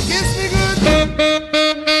 Senorina, kiss me good.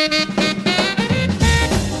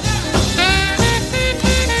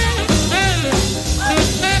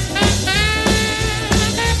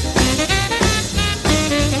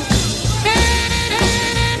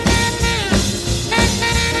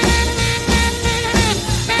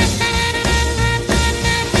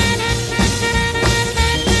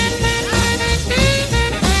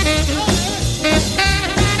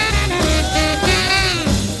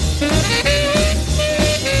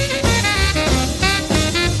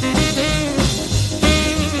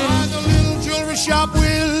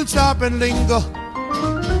 Stop and linger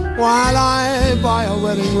while I buy a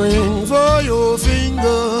wedding ring for your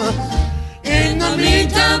finger. In the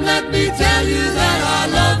meantime, let me tell you that I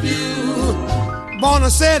love you.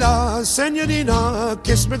 Buonasera, Senorina,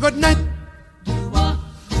 kiss me goodnight.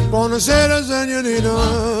 Buonasera,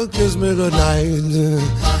 Senorina, kiss me goodnight.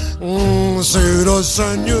 Buonasera,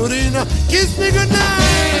 Senorina, kiss me goodnight.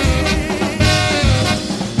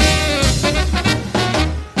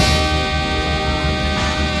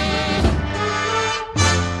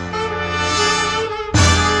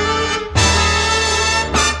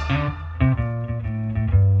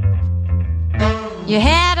 You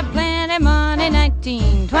had a plenty money,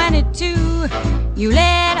 1922. You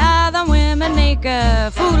let other women make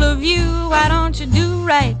a fool of you. Why don't you do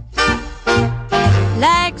right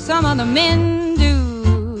like some other men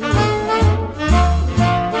do?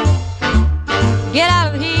 Get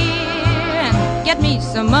out of here and get me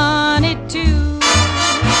some money too.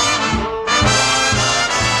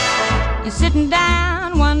 You're sitting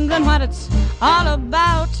down wondering what it's all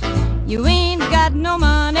about. You ain't got no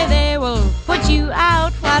money, they will put you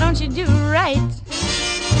out. Why don't you do right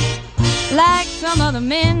like some other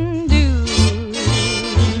men do?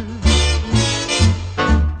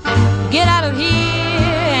 Get out of here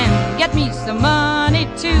and get me some money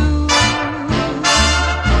too.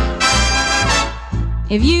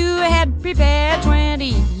 If you had prepared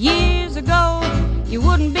 20 years ago, you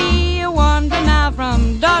wouldn't be wandering now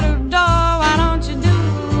from door to door. Why don't you do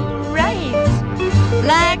right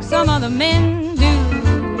like some other men do?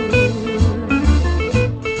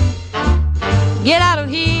 Get out of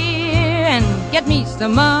here and get me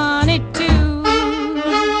some money too.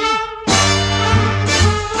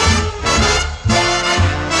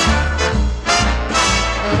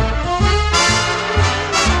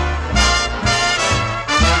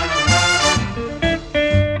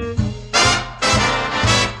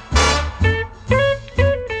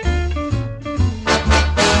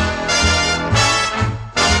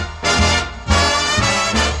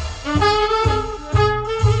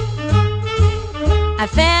 I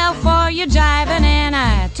fell for your jiving and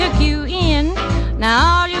I took you in.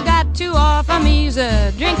 Now all you got to offer me is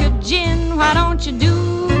a drink of gin. Why don't you do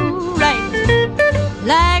right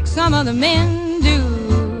like some other men do?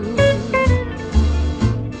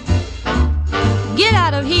 Get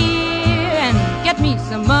out of here and get me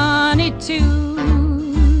some money too.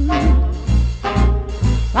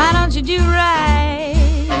 Why don't you do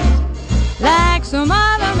right like some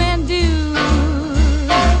other men do?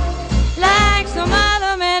 Like some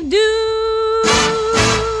other men do.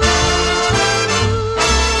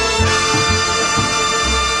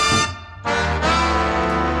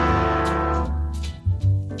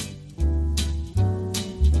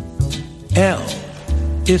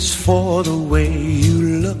 is for the way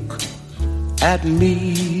you look at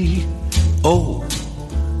me. O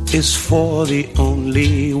is for the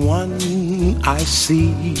only one I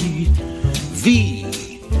see. V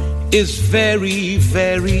is very,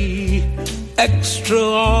 very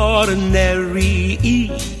extraordinary. E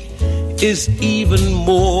is even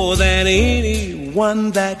more than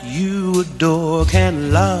anyone that you adore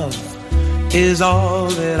can love. Is all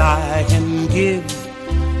that I can give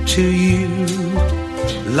to you.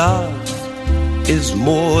 Love is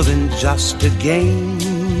more than just a game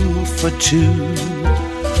for two.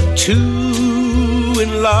 Two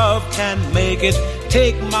in love can make it.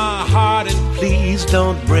 Take my heart and please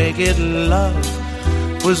don't break it. Love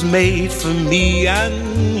was made for me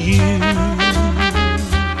and you.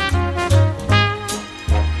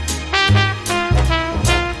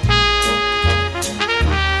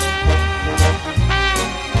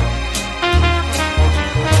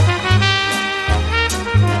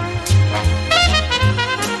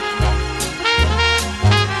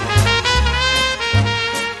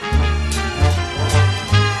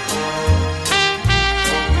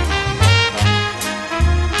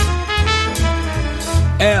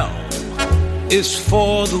 L is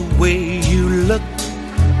for the way you look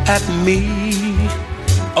at me.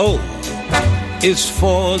 O is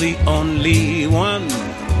for the only one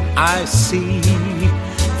I see.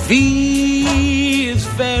 V is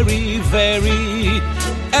very, very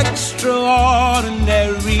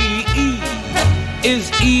extraordinary. E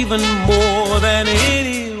is even more than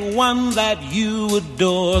anyone that you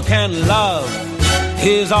adore can love.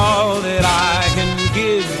 Is all that I can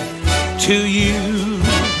give to you.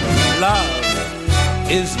 Love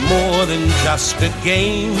is more than just a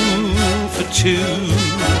game for two.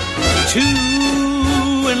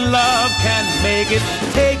 Two in love can make it.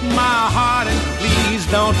 Take my heart and please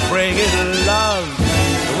don't break it. Love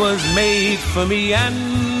was made for me and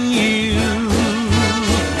you.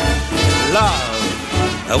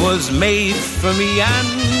 Love was made for me and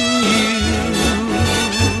you.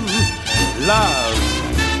 Love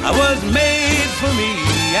was made for me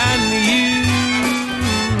and you.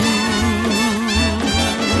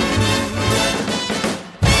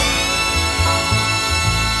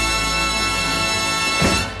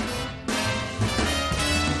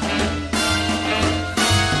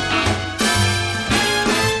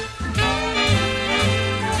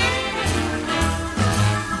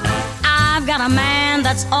 I've got a man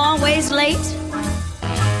that's always late.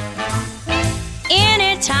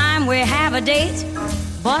 Anytime we have a date,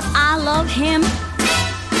 but I love him.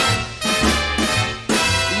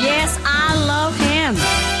 Yes, I love him.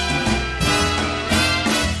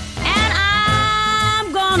 And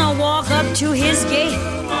I'm gonna walk up to his gate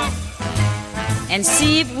and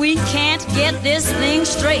see if we can't get this thing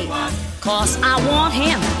straight, 'cause I want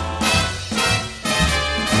him.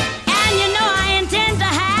 And you know I intend to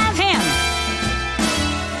have him.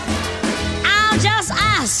 I'll just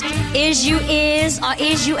ask, is you is or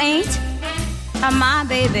is you ain't my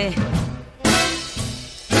baby?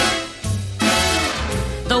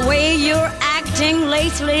 The way you're acting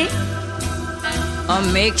lately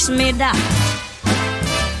makes me doubt.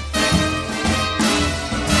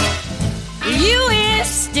 You is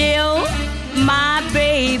still my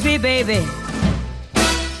baby, baby.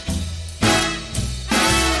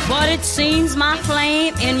 But it seems my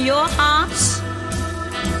flame in your heart's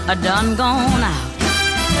done gone out.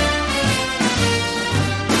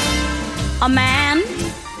 A man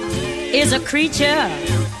is a creature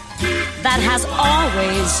that has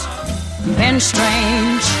always been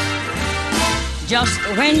strange. Just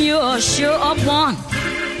when you're sure of one,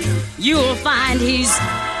 you'll find he's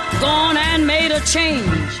gone and made a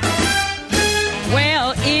change. Well,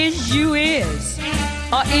 is you is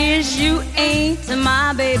or is you ain't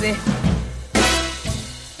my baby?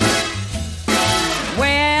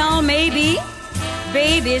 Well, maybe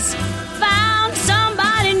baby's found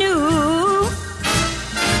somebody new.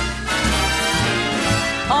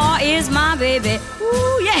 Or is my baby,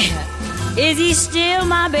 ooh yeah, is he still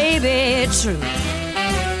my baby true?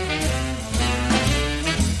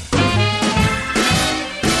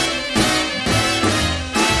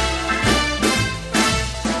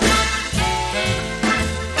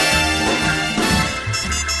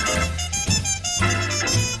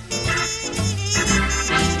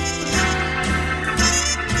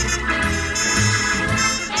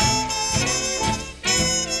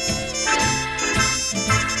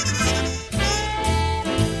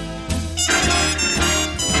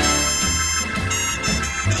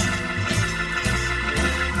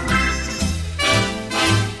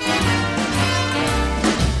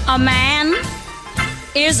 A man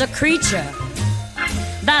is a creature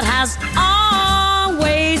that has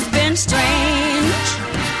always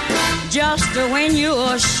Mister, when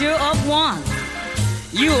you're sure of one,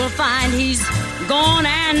 you'll find he's gone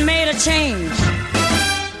and made a change.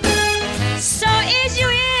 So is you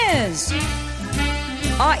is,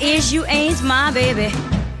 or is you ain't my baby.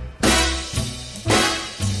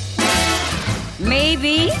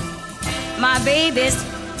 Maybe my baby's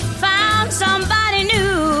found somebody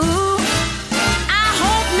new. I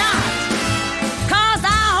hope not, 'cause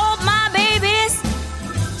I hope my baby's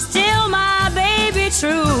still my baby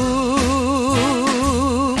true.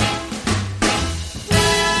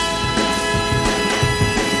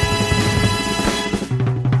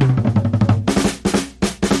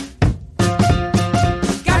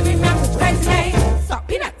 Got me members crazy name. Salt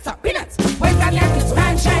peanuts, salt peanuts. Where's got napkins,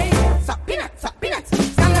 round shade. Salt peanuts, salt peanuts.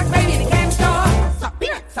 Sound like baby in a candy store. Salt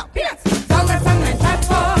peanuts, salt peanuts. Sound like something in trap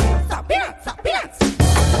for. Salt peanuts, salt peanuts.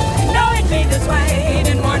 Know it'd be this way, he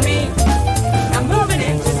didn't warn me. I'm moving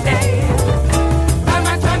in to stay. By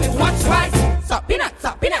my time it once, twice. Salt peanuts,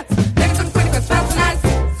 salt peanuts. Make some quick and smells nice.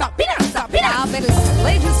 Salt peanuts, salt peanuts. I bet it's the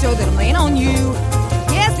lady show that'll lean on you.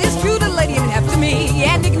 Yes, it's true, the lady can happen to me,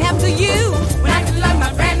 and it can happen to you. When I can love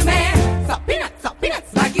my brand new man. Salt peanuts, salt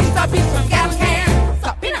peanuts. Like you salt peanuts from gallon can.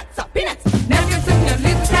 Salt peanuts, salt peanuts. Never get sick of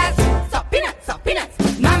little stats. Salt peanuts, salt peanuts.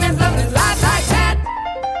 My man's loving his life like that.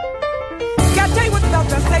 Gotta tell you what the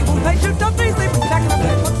doctor say, won't play you, don't please leave me back in my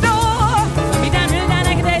bed door. Be down really down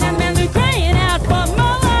like a day, down the man who's crying out for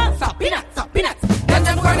more. Salt peanuts, salt peanuts. Done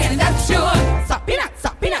done for me and that's sure. Salt peanuts,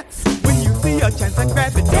 salt peanuts. When you see a chance and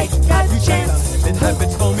grab it, take every chance. Been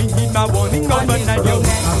habits for me, heed my warning, overnight your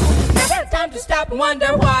man. Never have time to stop and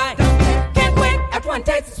wonder why. Can't quit after one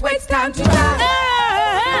taste, it's waste time to die.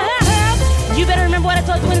 You better remember what I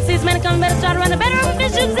told you when the season man come, better start around the better of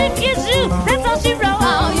issues if you shoot. That's all she wrote.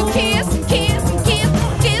 Oh, you kiss and kiss and kiss,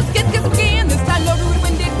 kiss, kiss, kiss again. This time loaded with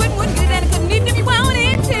wind, it wouldn't get it, and it couldn't even if you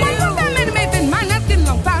wanted to. One time made a maiden, might not get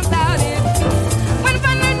along, found out it. When I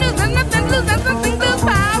find out news, there's nothing to lose, there's nothing to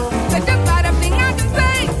find. That's just about everything I can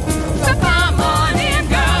say. So come on in,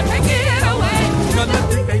 girl, take it away. You're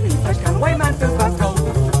nothing, baby, fresh kind of way, mine feels like gold.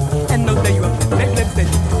 And no day you have to make lips that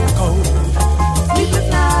cold. Sleepless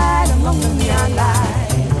night, I'm long in the light.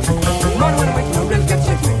 Morning when I wake, no real good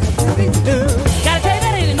shit. Gotta tell you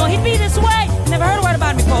that I didn't know he'd be this way. Never heard a word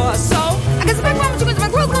about him before, so I guess if I promise you to my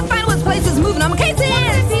group, I'm find what's places moving. I'm a case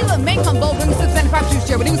in. See the main come bold, bring 6 cents, 5 juice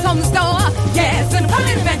chair, but he was home in the store. Yes, and a fun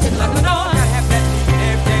invention, lock the door. Gotta have that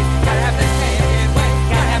every day. Gotta have that day every way.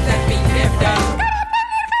 Gotta have that beat every day.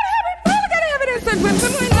 Gotta have it in certain when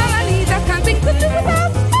all I need, that kind of thing to do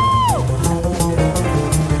without.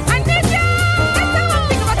 I need ya. That's how I'm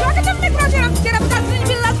thinking about you. I can just make my shit up, get up, and then you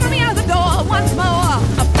realize for me out the door once more.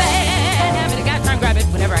 a bad habit. I gotta try and grab it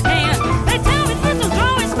whenever I can. They tell me this is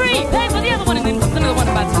always free. Pay for the other one and then comes another one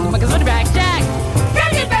about something because what back Jack.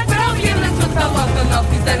 Gotta get back, but all the evidence was fell off the love.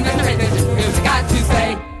 He's then gonna make it. Here's what I got to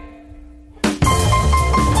say.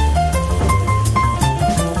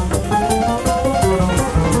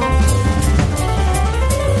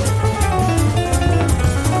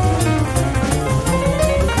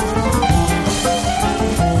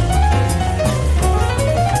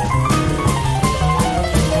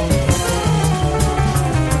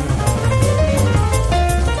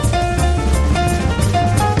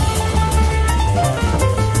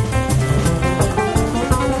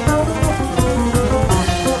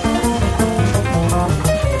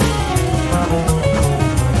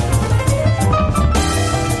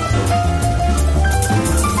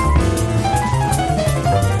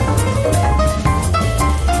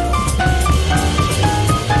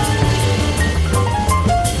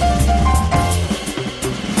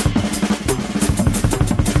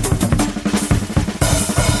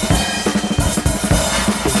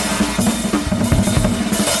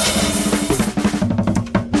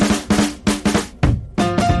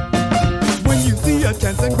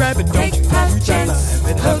 chance and grab it. Don't Take you a you chance. just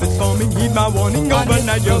have it, have it for me. Heed my warning,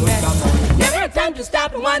 overnight you're hooked. Never a time to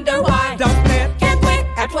stop and wonder why. Don't let Can't wait.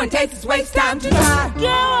 After one taste, it's waste time to try. You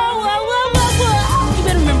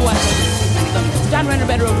better remember what I told you. John ran her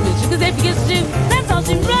better over this. Because if he gets you, that's all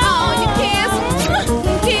she wrote. oh, you kiss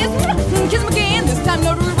me again. This time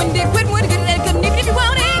no ruin, dick, quit, would get it, couldn't even if you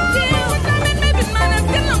wanted to. One time and maybe mine, I'm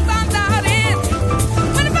still on bound out in.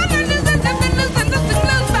 When if I'm not losing, nothing losing, nothing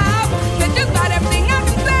lose about. That's just about everything I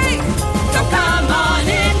can say. So come on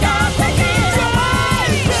in, girl, take it away.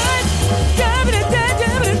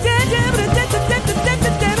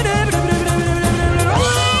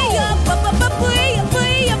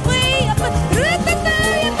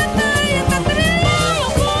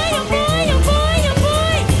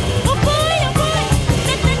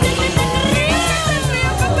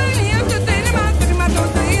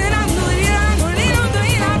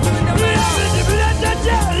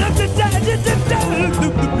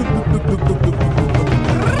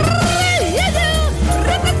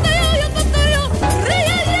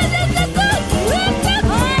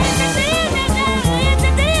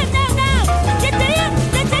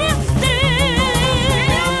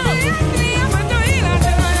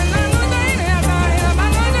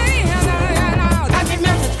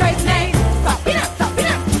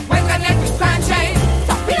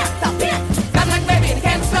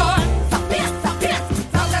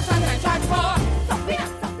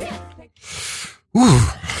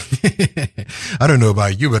 I don't know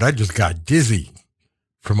about you, but I just got dizzy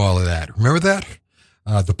from all of that. Remember that?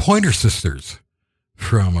 The Pointer Sisters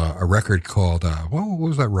from a record called, what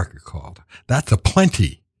was that record called? That's a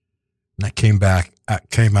Plenty. And that came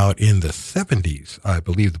out in the 70s, I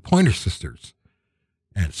believe. The Pointer Sisters.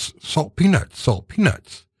 And Salt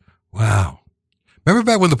Peanuts. Wow. Remember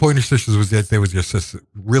back when the Pointer Sisters was there was just this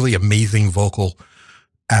really amazing vocal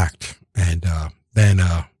act. And then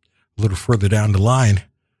a little further down the line,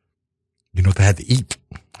 they had to eat,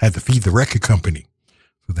 had to feed the record company.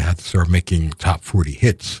 So they had to start making top 40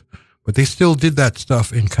 hits. But they still did that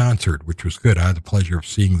stuff in concert, which was good. I had the pleasure of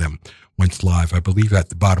seeing them once live, I believe, at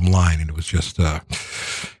the Bottom Line. And it was just, it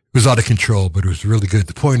was out of control, but it was really good.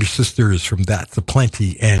 The Pointer Sisters from That's a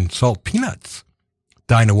Plenty and Salt Peanuts.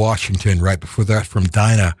 Dinah Washington, right before that from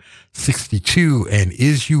Dinah 62 and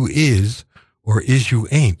Is You Is or Is You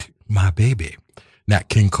Ain't My Baby. Nat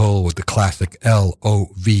King Cole with the classic Love.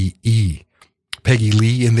 Peggy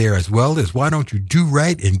Lee in there as well as Why Don't You Do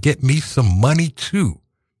Right and Get Me Some Money Too.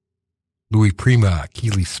 Louis Prima,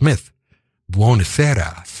 Keely Smith,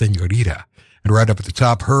 Buonasera, Senorita. And right up at the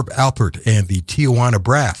top, Herb Alpert and the Tijuana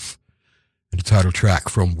Brass. And the title track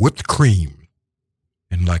from Whipped Cream.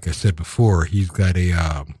 And like I said before, he's got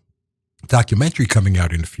a documentary coming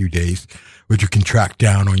out in a few days, which you can track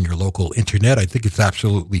down on your local internet. I think it's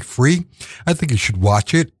absolutely free. I think you should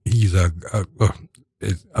watch it. He's a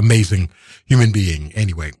amazing human being.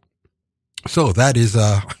 Anyway, so that is,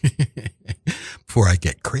 before I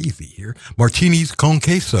get crazy here, Martinis con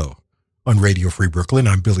Queso on Radio Free Brooklyn.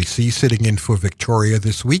 I'm Billy C, sitting in for Victoria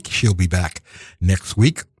this week. She'll be back next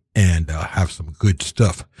week and have some good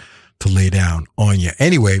stuff to lay down on you.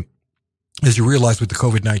 Anyway, as you realize with the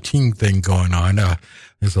COVID-19 thing going on,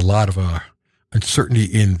 there's a lot of uncertainty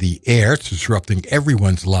in the air. It's disrupting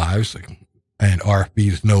everyone's lives, and RFB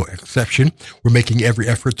is no exception. We're making every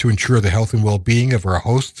effort to ensure the health and well-being of our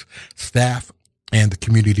hosts, staff, and the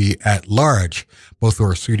community at large. Both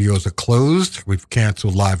our studios are closed. We've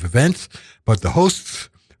canceled live events, but the hosts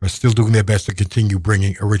are still doing their best to continue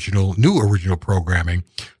bringing new original programming.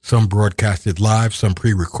 Some broadcasted live, some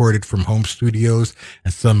pre-recorded from home studios,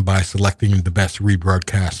 and some by selecting the best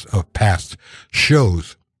rebroadcasts of past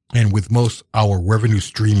shows. And with most our revenue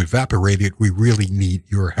stream evaporated, we really need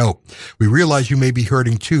your help. We realize you may be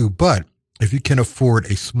hurting too, but if you can afford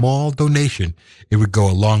a small donation, it would go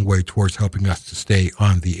a long way towards helping us to stay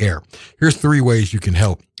on the air. Here's 3 ways you can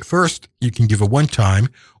help. First, you can give a one-time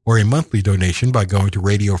or a monthly donation by going to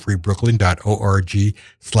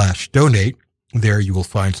radiofreebrooklyn.org/donate. There you will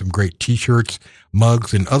find some great t-shirts,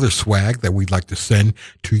 mugs, and other swag that we'd like to send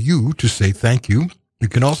to you to say thank you. You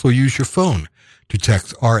can also use your phone to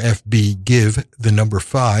text RFB GIVE the number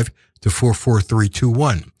 5 to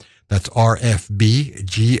 44321. That's RFB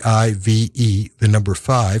GIVE the number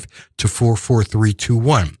 5 to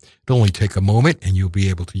 44321. It'll only take a moment and you'll be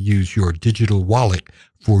able to use your digital wallet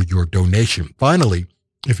for your donation. Finally,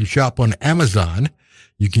 if you shop on Amazon,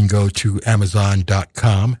 you can go to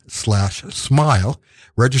amazon.com/smile,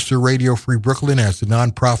 register Radio Free Brooklyn as the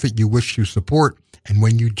nonprofit you wish to support. And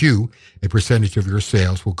when you do, a percentage of your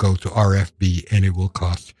sales will go to RFB and it will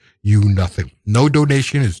cost you nothing. No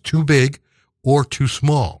donation is too big or too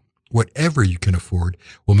small. Whatever you can afford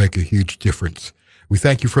will make a huge difference. We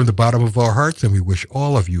thank you from the bottom of our hearts and we wish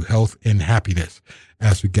all of you health and happiness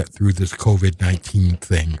as we get through this COVID-19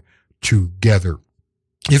 thing together.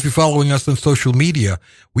 If you're following us on social media,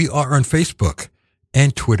 we are on Facebook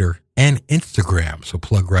and Twitter and Instagram. So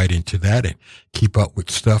plug right into that and keep up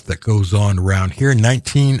with stuff that goes on around here.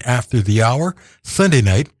 19 after the hour, Sunday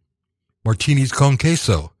night, Martinis con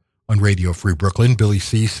Queso on Radio Free Brooklyn. Billy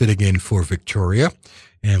C sitting in for Victoria.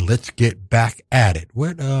 And let's get back at it.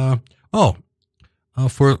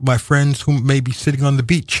 For my friends who may be sitting on the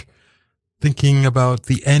beach thinking about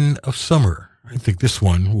the end of summer, I think this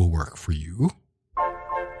one will work for you.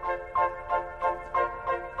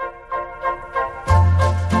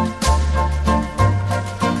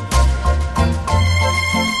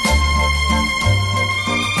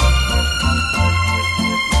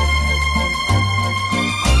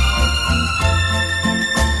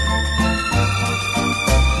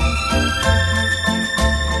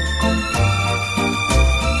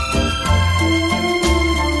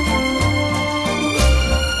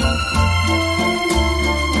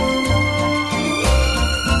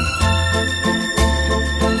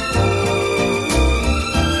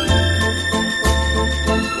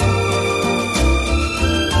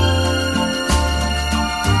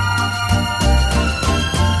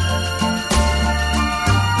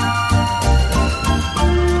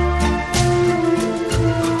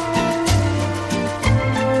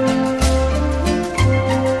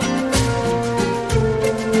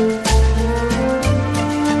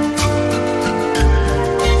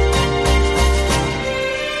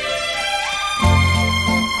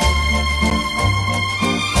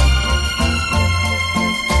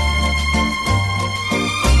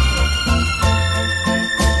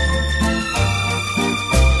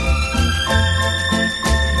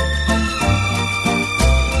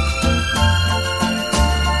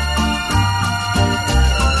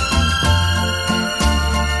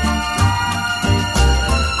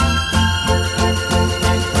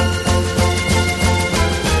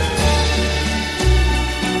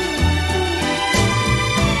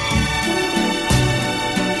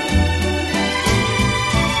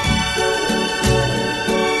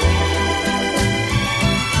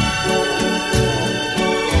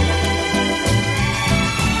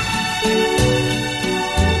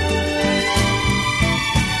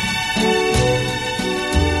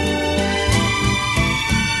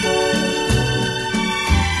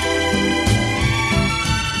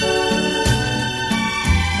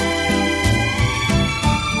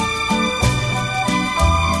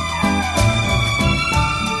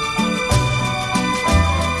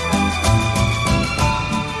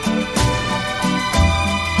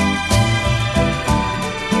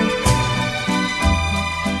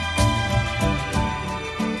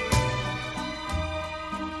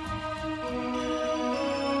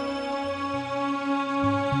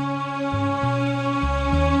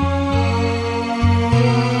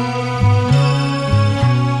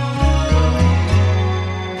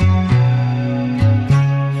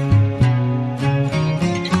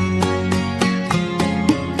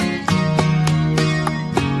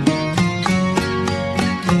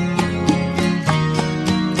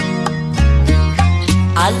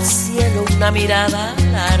 al cielo una mirada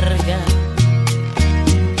larga,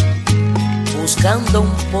 buscando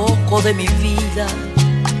un poco de mi vida.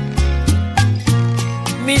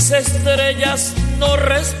 Mis estrellas no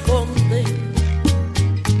responden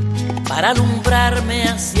para alumbrarme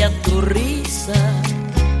hacia tu risa,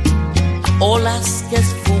 olas que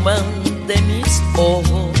esfuman de mis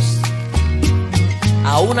ojos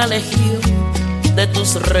a una legión de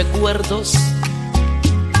tus recuerdos.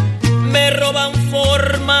 Me roban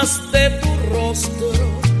formas de tu rostro,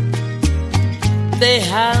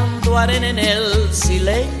 dejando arena en el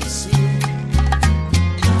silencio.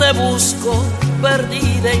 Te busco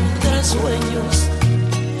perdida entre sueños,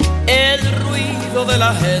 el ruido de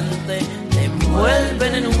la gente te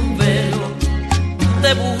envuelven en un velo.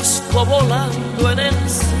 Te busco volando en el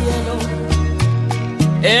cielo,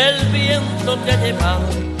 el viento te ha llevado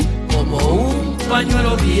como un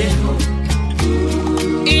pañuelo viejo.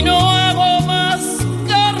 Y no hago más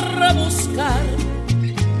que rebuscar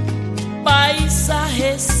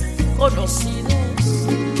paisajes conocidos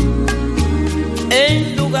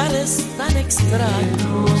en lugares tan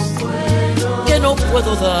extraños que no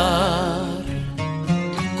puedo dar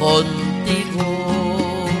contigo.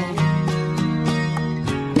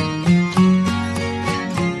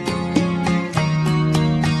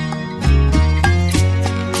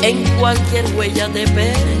 En cualquier huella te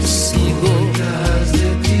persigo,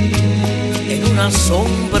 en una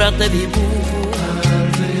sombra te dibujo,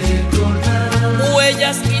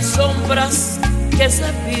 huellas y sombras que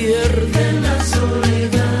se pierden.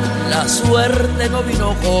 La suerte no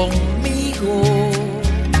vino conmigo,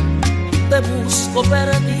 te busco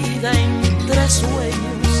perdida entre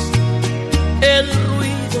sueños, el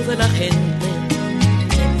ruido de la gente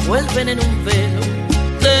te envuelven en un velo.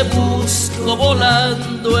 Te busco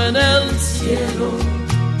volando en el cielo,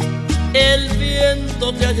 el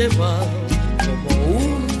viento te ha llevado como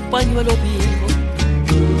un pañuelo viejo.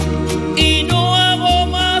 Y no hago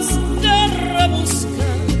más que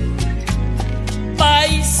rebuscar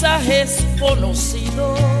paisajes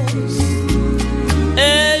conocidos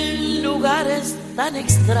en lugares tan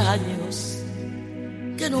extraños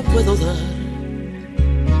que no puedo dar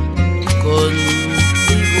contigo.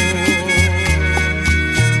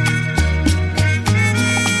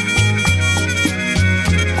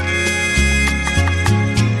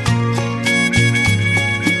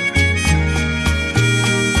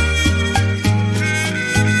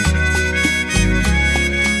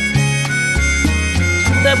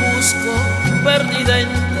 Te busco perdida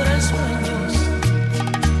entre sueños,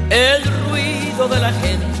 el ruido de la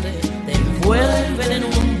gente te envuelve en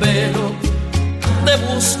un velo. Te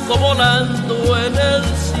busco volando en el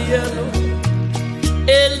cielo,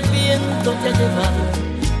 el viento te ha llevado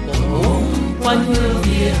como un pañuelo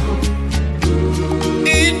viejo.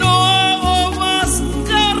 Y no hago más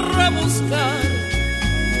que rebuscar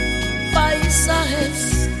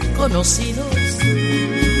paisajes conocidos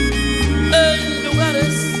en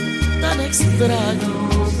lugares tan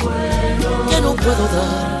extraños que no puedo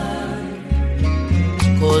dar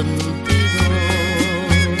contigo.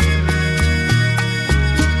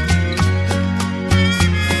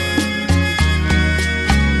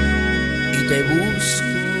 Y te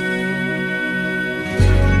busco.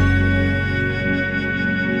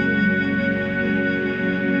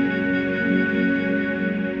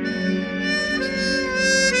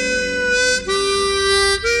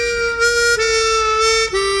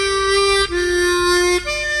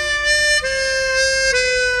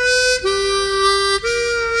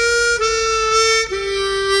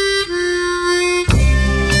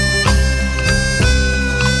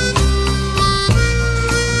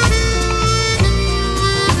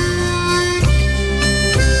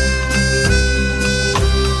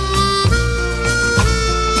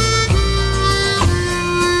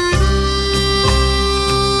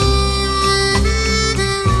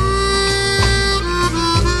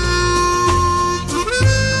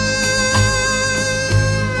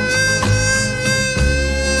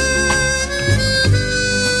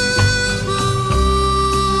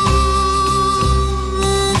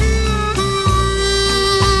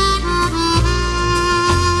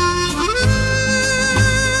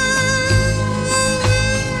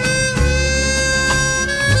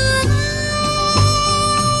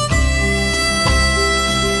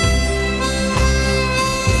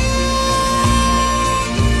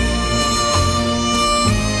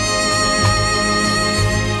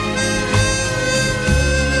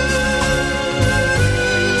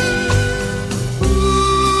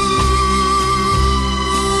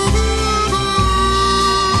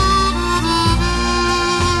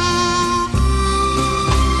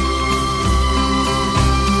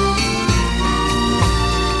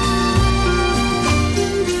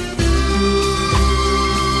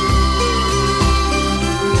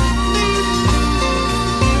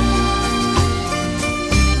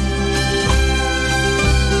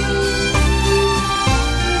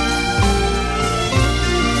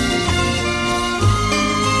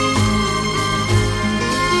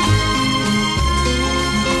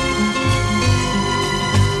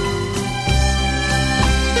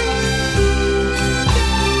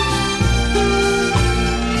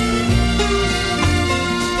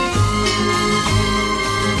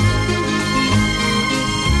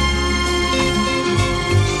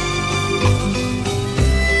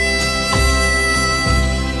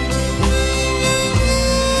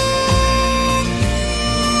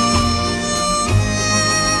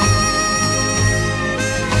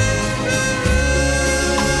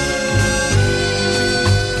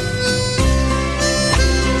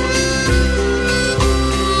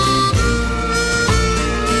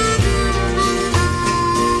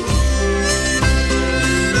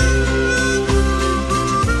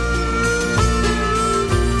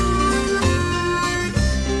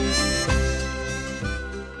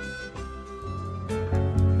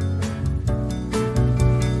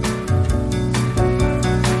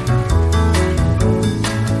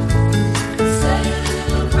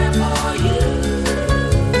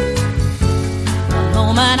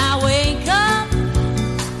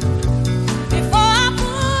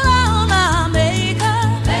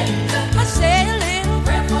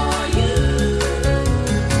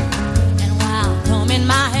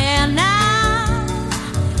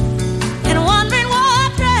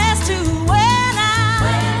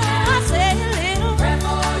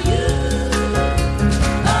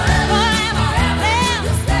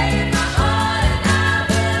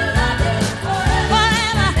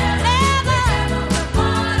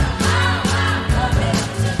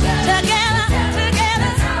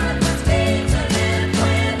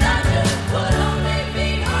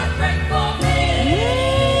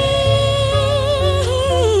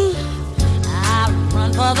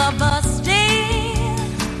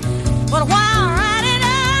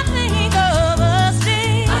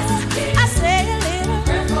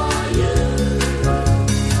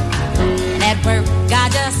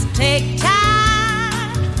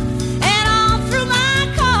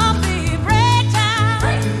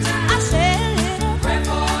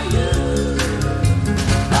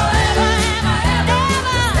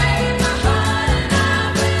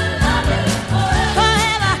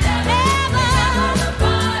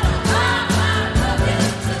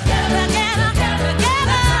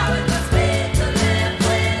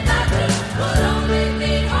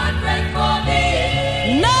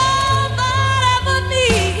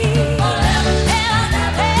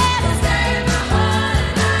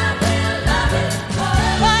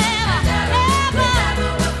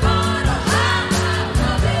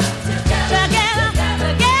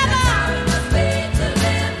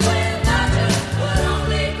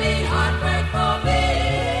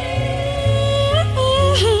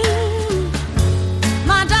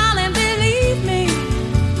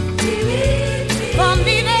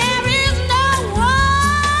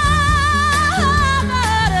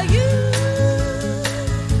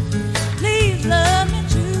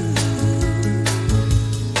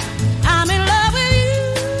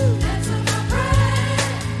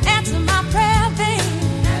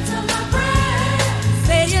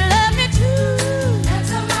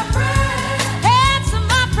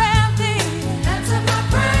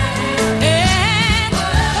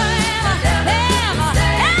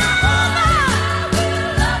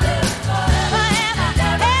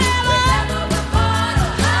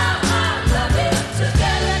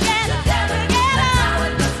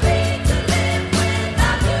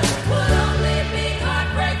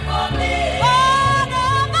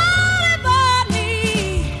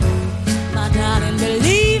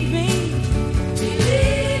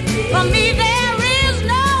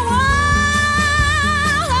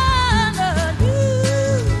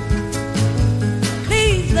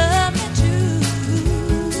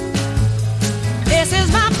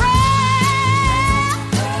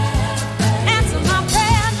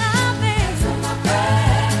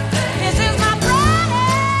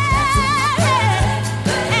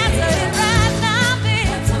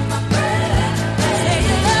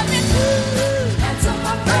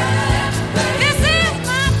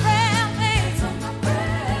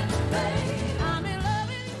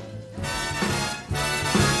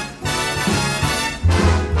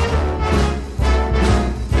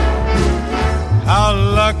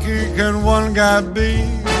 lucky can one guy be?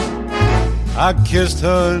 I kissed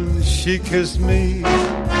her and she kissed me.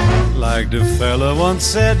 Like the fella once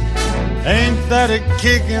said, ain't that a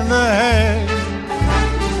kick in the head?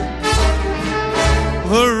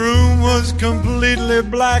 The room was completely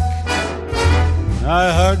black.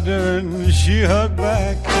 I hugged her and she hugged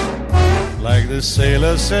back. Like the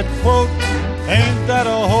sailor said, quote, ain't that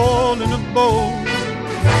a hole in the boat?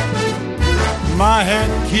 My head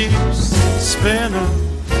keeps spinning.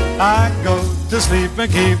 I go to sleep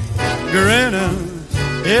and keep grinning.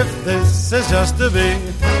 If this is just the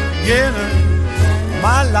beginning,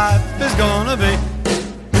 my life is gonna be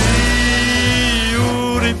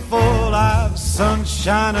beautiful. I've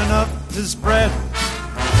sunshine enough to spread.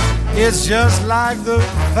 It's just like the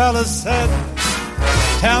fella said.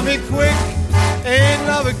 Tell me quick, ain't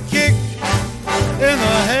love a kick in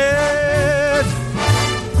the head?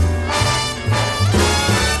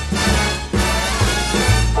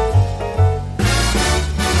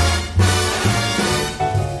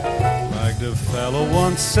 Like the fella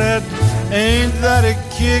once said, ain't that a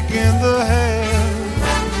kick in the head?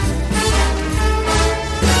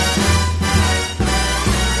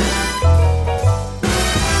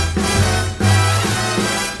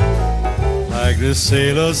 Like the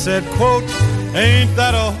sailor said, quote, ain't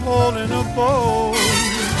that a hole in a boat?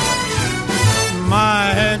 My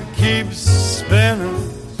head keeps spinning.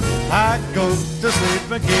 I go to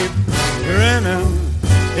sleep and keep grinning.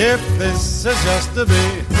 If this is just the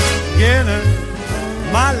beginning,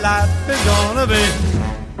 my life is gonna be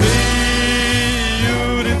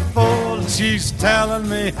beautiful. She's telling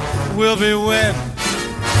me we'll be wed.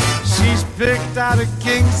 She's picked out a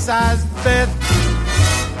king-size bed.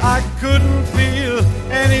 I couldn't feel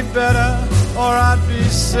any better or I'd be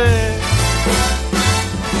sick.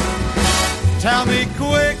 Tell me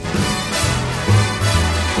quick,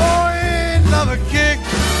 oh, ain't love a kick?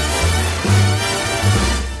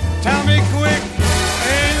 Tell me quick,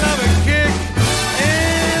 ain't love a kick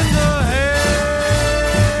in the head?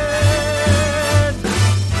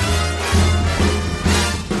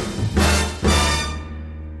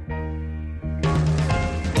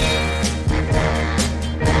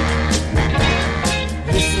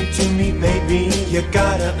 Listen to me, baby, you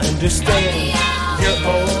gotta understand. You're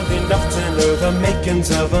old enough to know the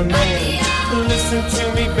makings of a man. Listen to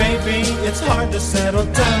me, baby, it's hard to settle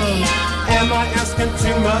down. Am I asking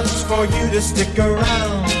too much for you to stick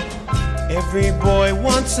around? Every boy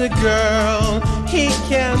wants a girl he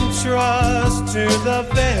can trust to the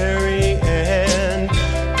very end.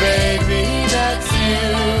 Baby, that's you,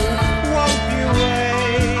 won't you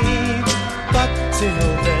wait? But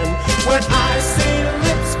till then, when I see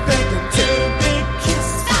lips begging to be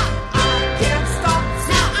kissed, stop, I can't stop.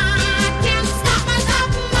 Stop, I can't stop myself.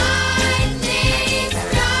 Lightning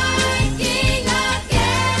striking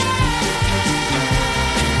again.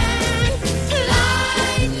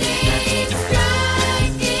 Lightning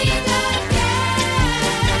striking again.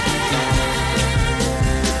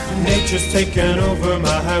 Nature's taken over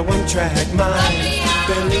my one-track mind.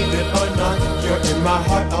 Believe it or not, you're in my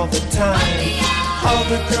heart all the time. All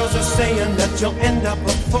the girls are saying that you'll end up a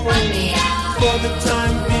fool. For the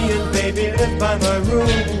time being, baby, live by my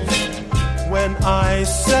rules. When I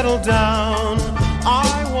settle down,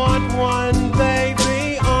 I want one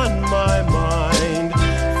baby on my mind.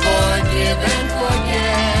 Forgive and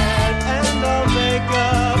forget, and I'll make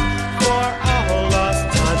up for all lost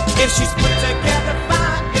time. If she's put together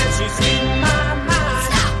fine, and she's in my mind,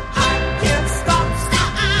 stop, I can't stop. Stop,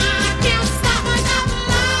 I can't stop myself.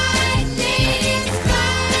 Lightning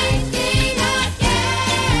striking again.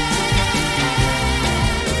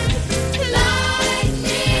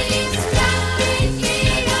 Lightning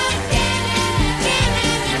striking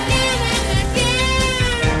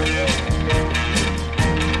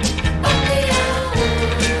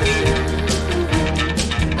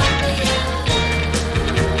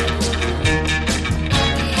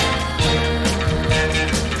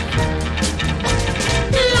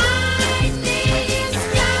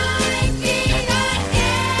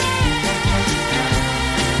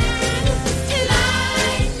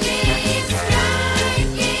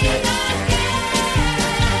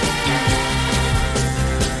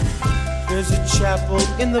There's a chapel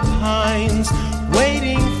in the pines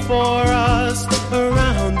waiting for us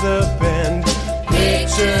around the bend.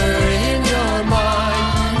 Picture in your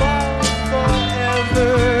mind, love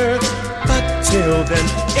forever. But till then,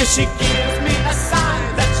 if she gives me a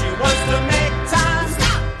sign that she wants to make time,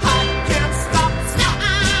 stop, I can't stop. Stop, I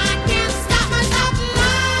can't stop myself.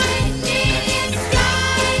 Lightning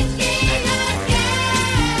striking again.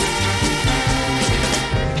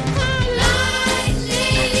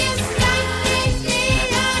 Lightning striking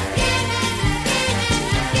again.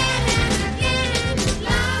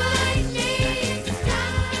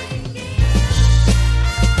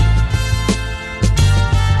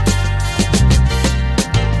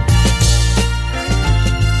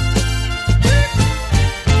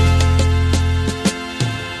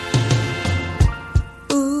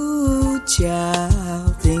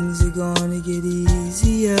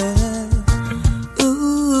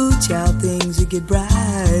 child, things will get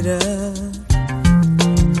brighter.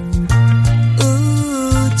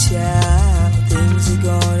 Ooh, child, things are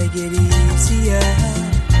gonna get easier.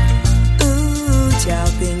 Ooh,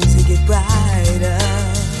 child, things will get brighter.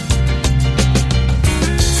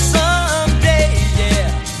 Someday, yeah,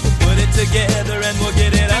 we'll put it together and we'll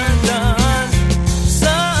get it undone.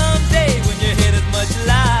 Someday when your head is much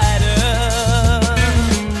lighter.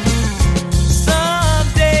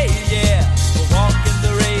 Someday, yeah, we'll walk in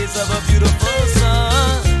the rays of a beautiful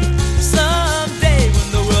sun. Someday when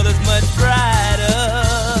the world is much brighter.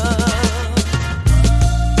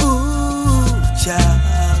 Ooh,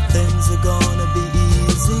 child, things are gonna be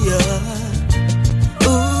easier.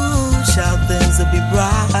 Ooh, child, things will be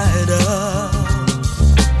brighter.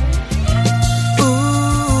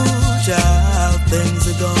 Things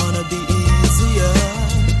are gonna be easier.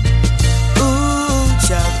 Ooh,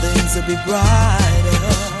 child, things will be brighter.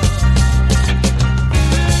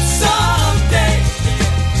 Someday,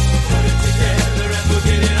 we'll put it together and we'll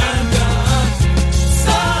get it undone.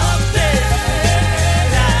 Someday,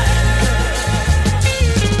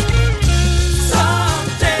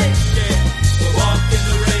 someday, yeah, we'll walk in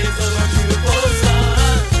the rays of a beautiful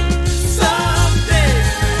sun. Someday,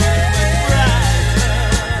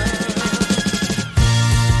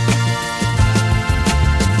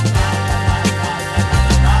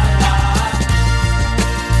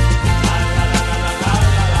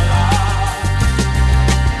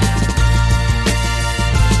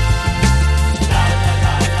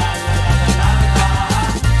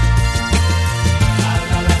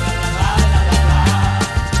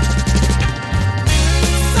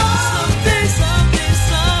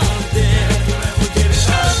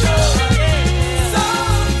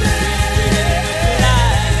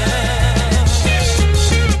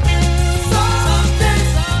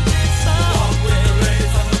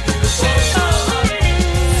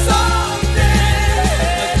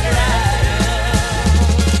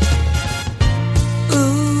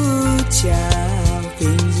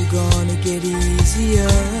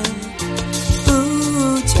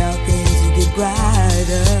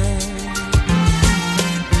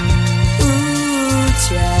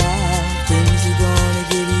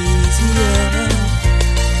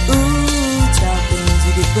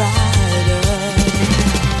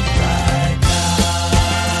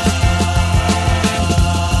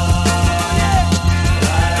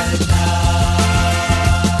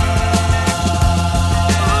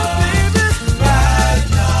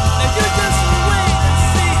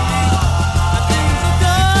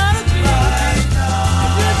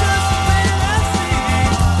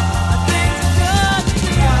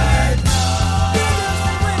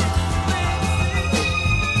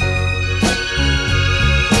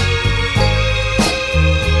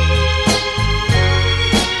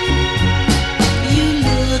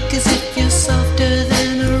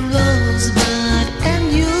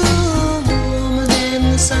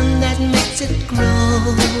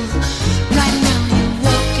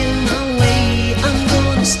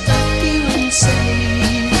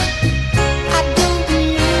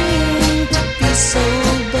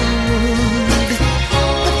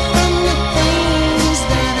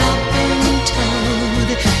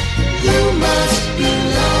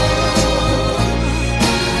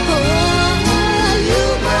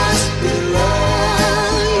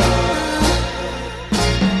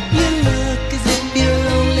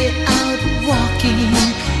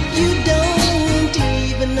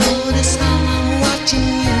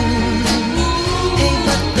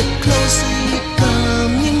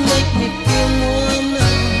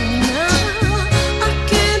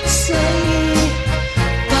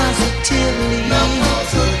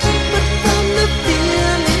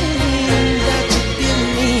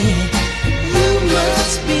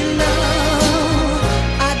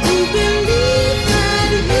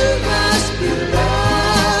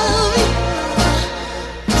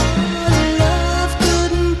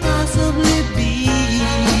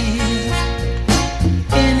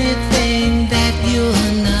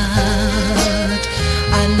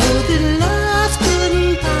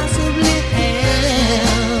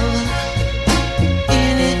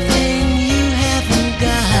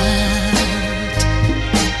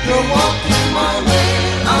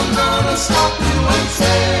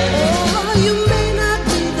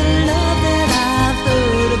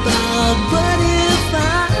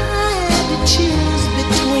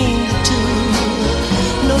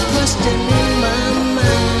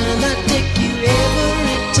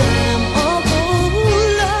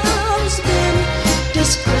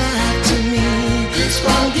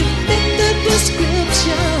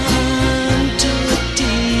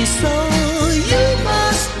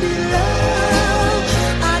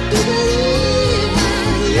 I do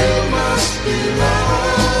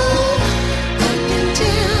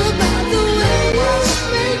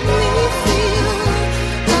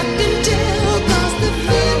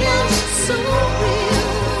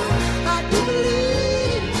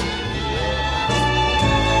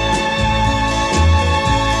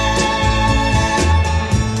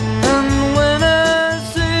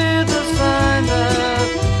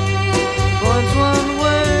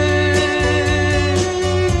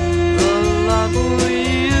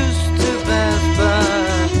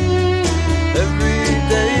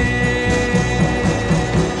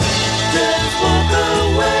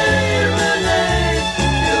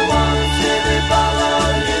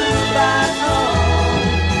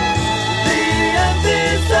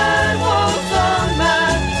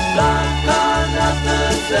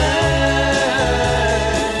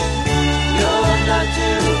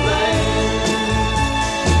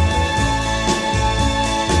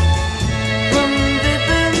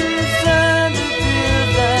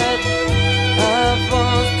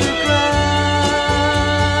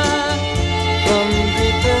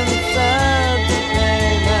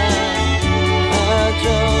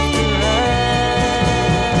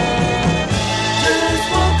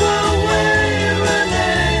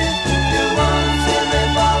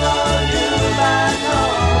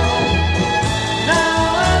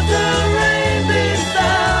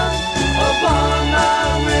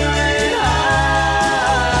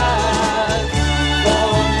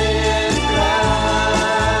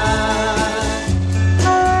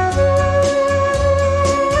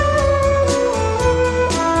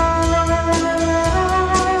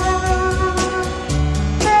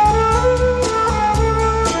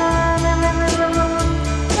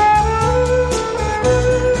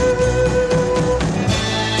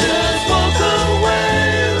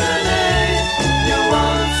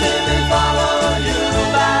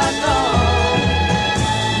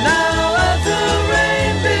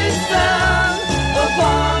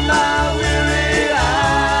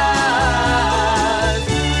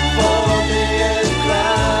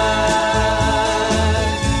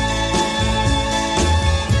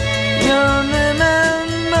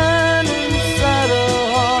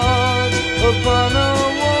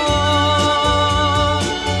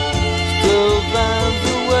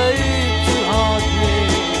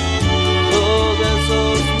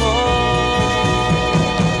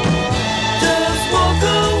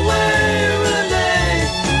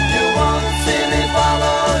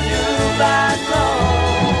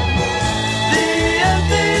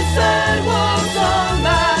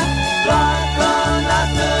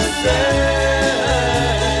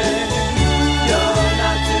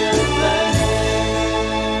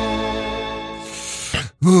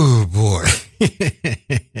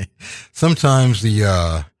sometimes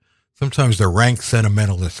the rank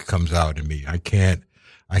sentimentalist comes out in me. I can't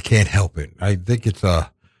help it. I think it's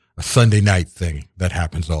a Sunday night thing that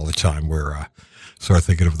happens all the time where start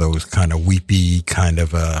thinking of those kind of weepy kind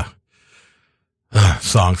of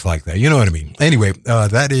songs like that. You know what I mean? Anyway,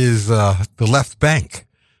 that is the Left Bank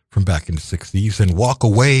from back in the 60s, and Walk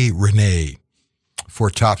Away Renee.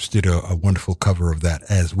 Four Tops did a wonderful cover of that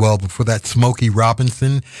as well. Before that, Smokey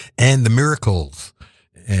Robinson and the Miracles.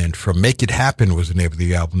 And from Make It Happen was the name of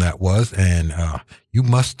the album that was. And You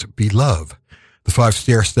Must Be Love. The Five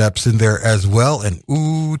Stair Steps in there as well. And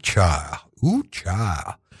Ooh Child. Ooh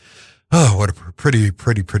Child. Oh, what a pretty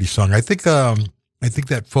song. I think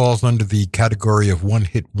that falls under the category of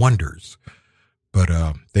one-hit wonders. But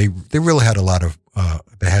they really had a lot of,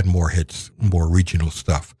 they had more hits, more regional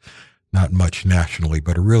stuff. Not much nationally,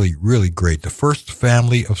 but a really, really great. The First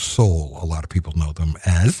Family of Soul, a lot of people know them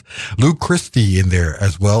as. Lou Christie in there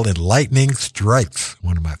as well, and Lightning Strikes,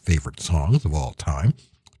 one of my favorite songs of all time,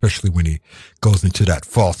 especially when he goes into that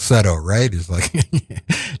falsetto, right? It's like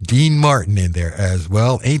Dean Martin in there as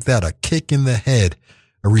well. Ain't that a kick in the head?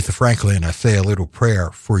 Aretha Franklin, I Say a Little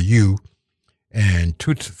Prayer for You, and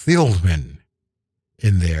Toots Thielman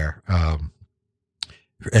in there.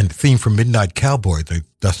 And the theme from Midnight Cowboy, the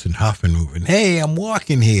Dustin Hoffman movie. Hey, I'm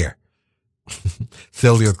walking here.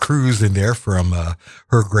 Celia Cruz in there from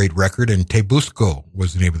her great record, and Te Busco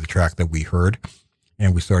was the name of the track that we heard.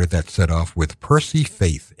 And we started that set off with Percy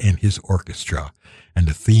Faith and his orchestra and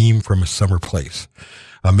the theme from A Summer Place.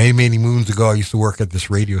 Many moons ago, I used to work at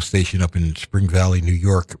this radio station up in Spring Valley, New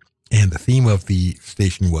York, and the theme of the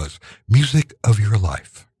station was Music of Your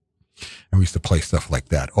Life. And we used to play stuff like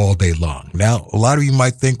that all day long. Now, a lot of you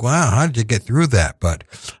might think, wow, how did you get through that? But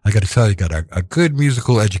I got to tell you, got a good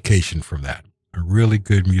musical education from that. A really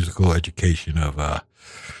good musical education of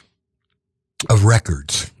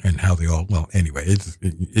records and how they all, well, anyway,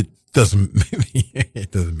 it doesn't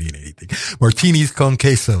mean anything. Martinis con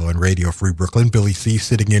queso on Radio Free Brooklyn. Billy C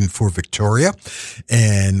sitting in for Victoria,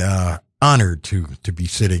 and honored to be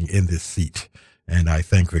sitting in this seat. And I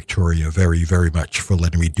thank Victoria very, very much for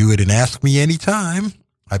letting me do it, and ask me anytime.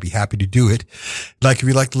 I'd be happy to do it. If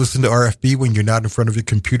you'd like to listen to RFB when you're not in front of your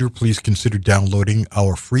computer, please consider downloading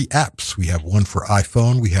our free apps. We have one for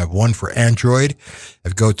iPhone. We have one for Android. If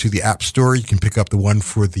you go to the App Store, you can pick up the one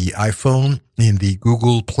for the iPhone. In the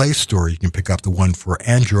Google Play Store, you can pick up the one for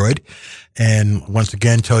Android. And once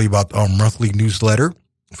again, tell you about our monthly newsletter.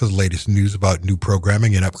 For the latest news about new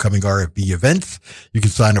programming and upcoming RFB events, you can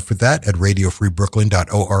sign up for that at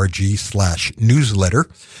radiofreebrooklyn.org/newsletter.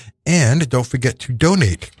 And don't forget to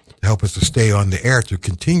donate to help us to stay on the air, to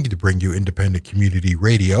continue to bring you independent community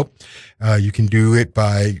radio. You can do it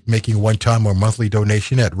by making a one-time or monthly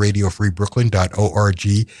donation at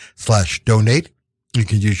radiofreebrooklyn.org/donate. You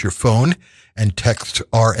can use your phone and text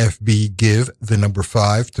RFB GIVE, the number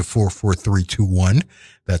 5 to 44321.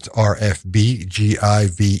 That's RFB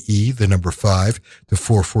GIVE, the number 5 to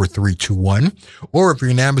 44321. Or if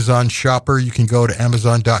you're an Amazon shopper, you can go to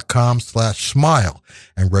amazon.com/smile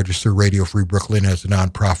and register Radio Free Brooklyn as a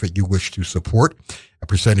nonprofit you wish to support. A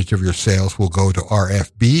percentage of your sales will go to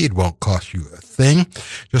RFB. It won't cost you a thing.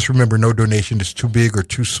 Just remember, no donation is too big or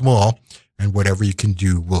too small, and whatever you can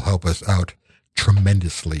do will help us out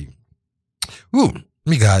tremendously. Ooh,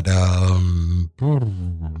 we got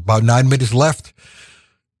about 9 minutes left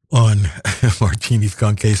on Martini's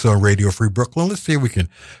Con Queso on Radio Free Brooklyn. Let's see if we can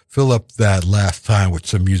fill up that last time with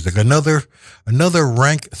some music. Another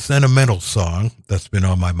rank sentimental song that's been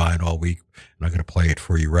on my mind all week, and I'm going to play it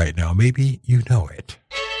for you right now. Maybe you know it.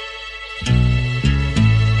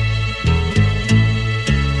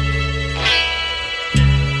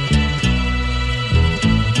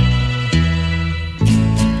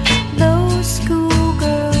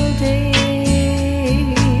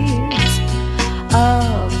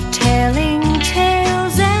 Of telling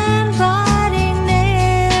tales and biting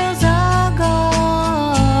nails are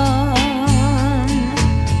gone,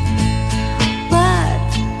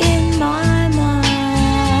 but in my mind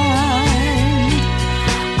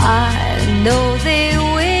I know they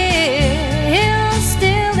will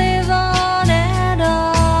still live on and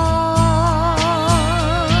on.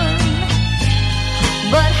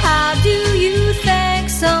 But how do you thank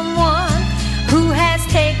someone who has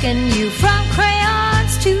taken you from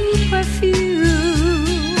crayons to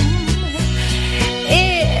perfume?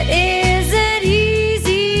 It isn't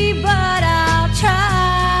easy, but I'll try.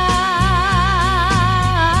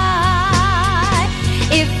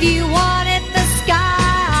 If you wanted the sky,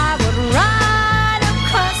 I would ride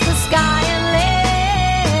across the sky in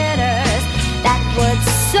letters that would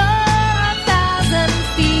soar 1,000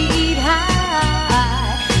 feet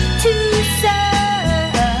high to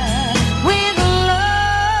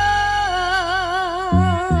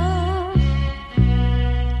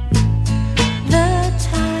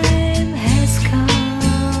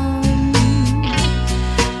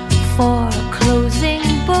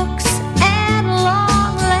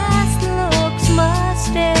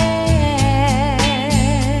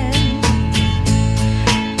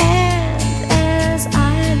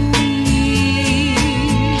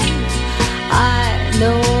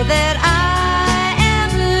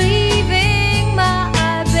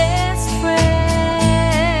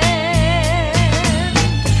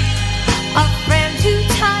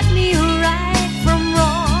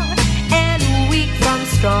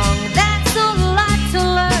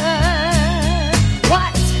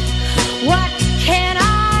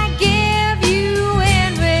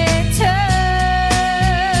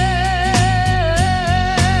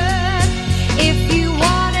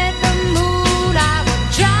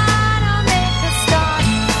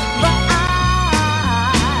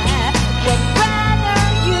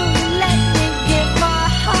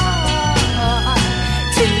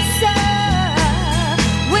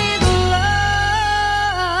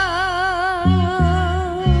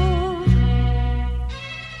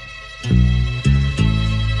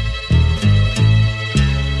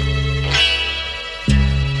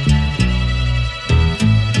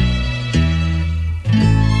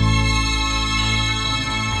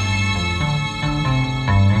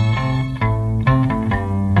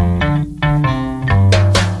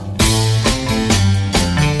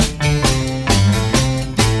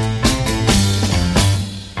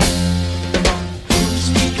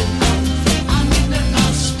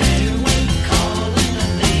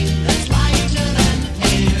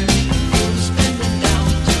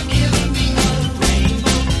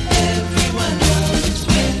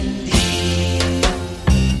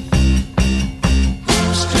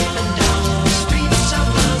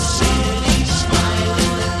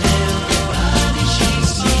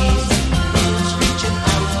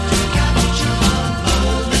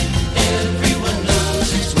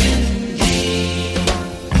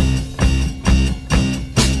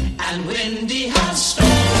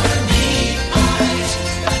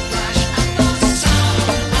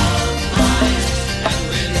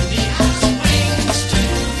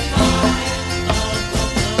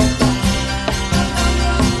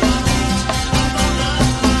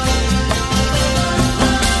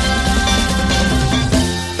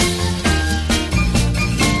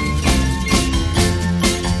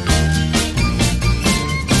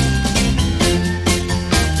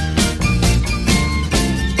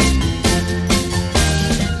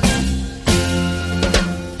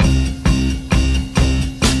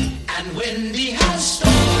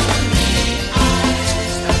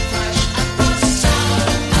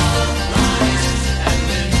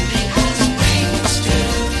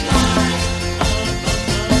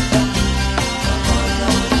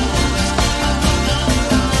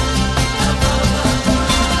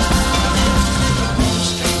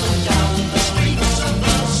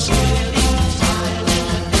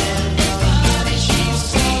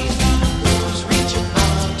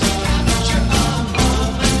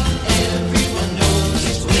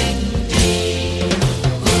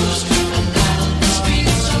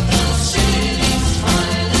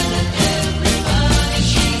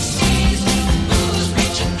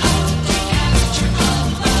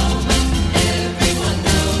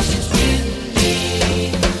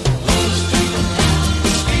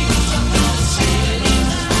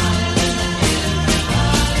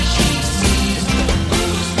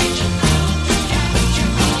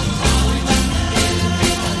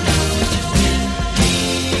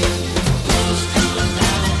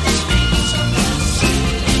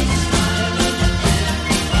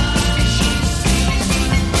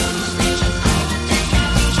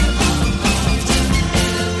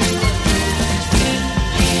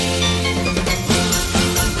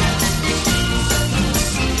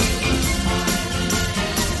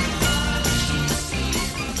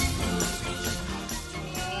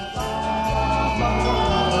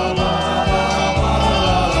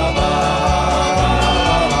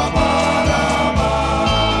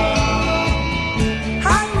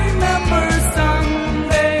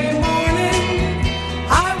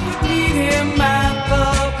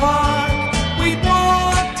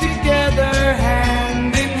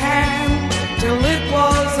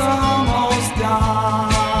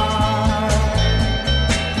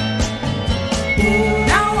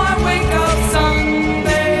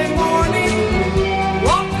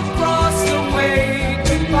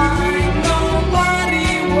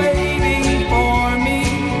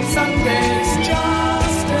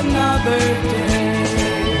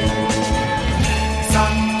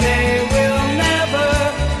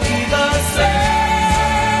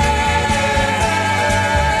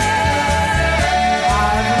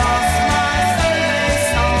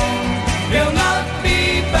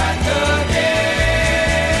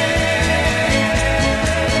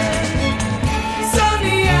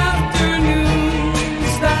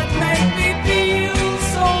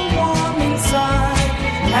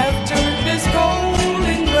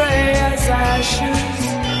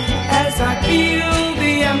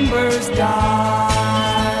flowers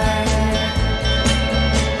die.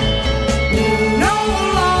 No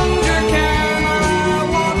longer can I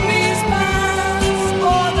walk these paths,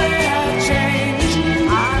 for they have changed.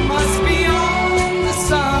 I must be on, the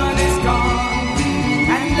sun is gone,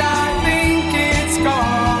 and I think it's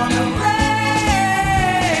gonna rain.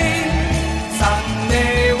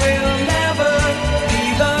 Sunday will never be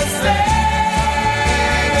the same.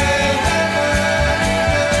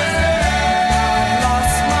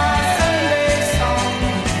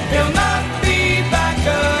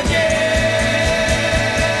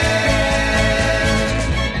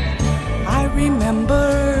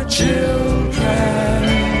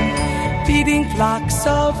 Flocks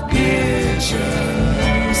of pigeons.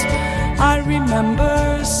 I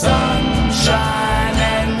remember sunshine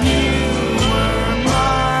and you were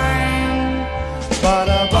mine.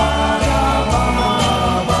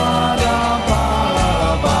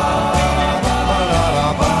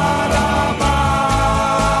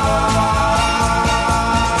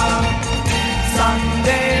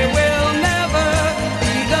 Someday will never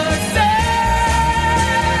be the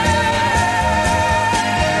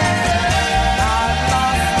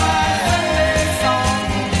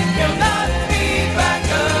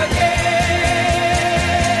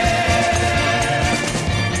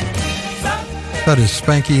That is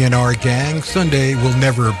Spanky and Our Gang. Sunday will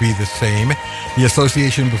never be the same. The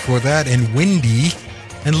association before that, and Windy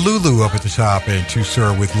and Lulu up at the top, and To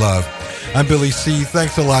Sir With Love. I'm Billy C.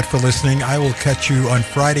 Thanks a lot for listening. I will catch you on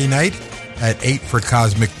Friday night at 8 for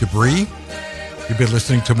Cosmic Debris. You've been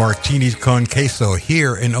listening to Martinis con Queso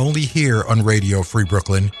here and only here on Radio Free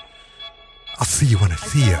Brooklyn. I'll see you when I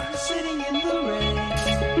see you.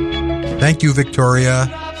 Thank you, Victoria.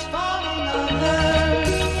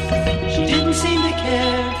 She didn't seem to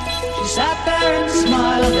care. She sat there and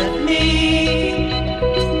smiled at me.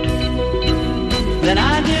 Then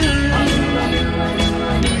I knew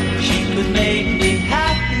she could make me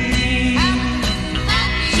happy.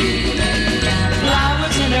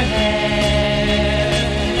 Flowers in her hair,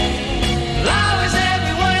 flowers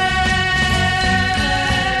everywhere.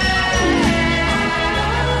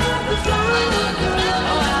 The flower girl,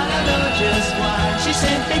 oh, I don't know just why. She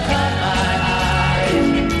simply caught my eye.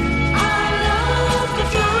 I love the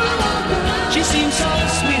flower girl. She seemed so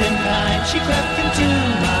sweet and kind. She crept into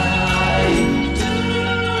my mind.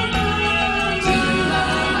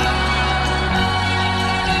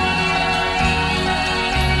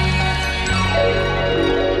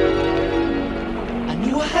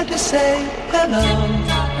 To say hello.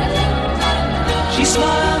 She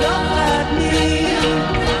smiled up at me.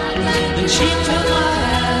 Then she took my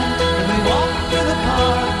hand and we walked through the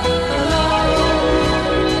park alone.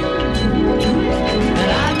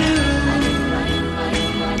 And I knew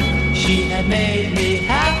she had made me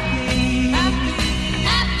happy.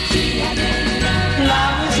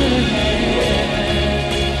 Flowers in her hair,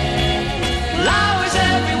 flowers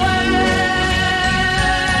everywhere.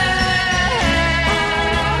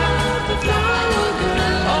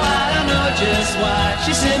 Just why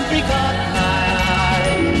she simply caught my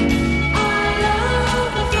eye. I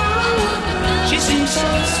love the flower girl. She seemed so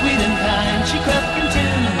sweet and kind. She crept into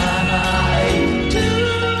my mind.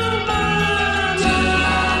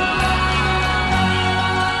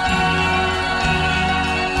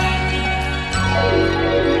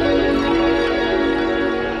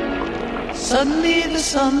 Suddenly the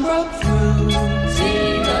sun broke through.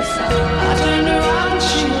 See the sun.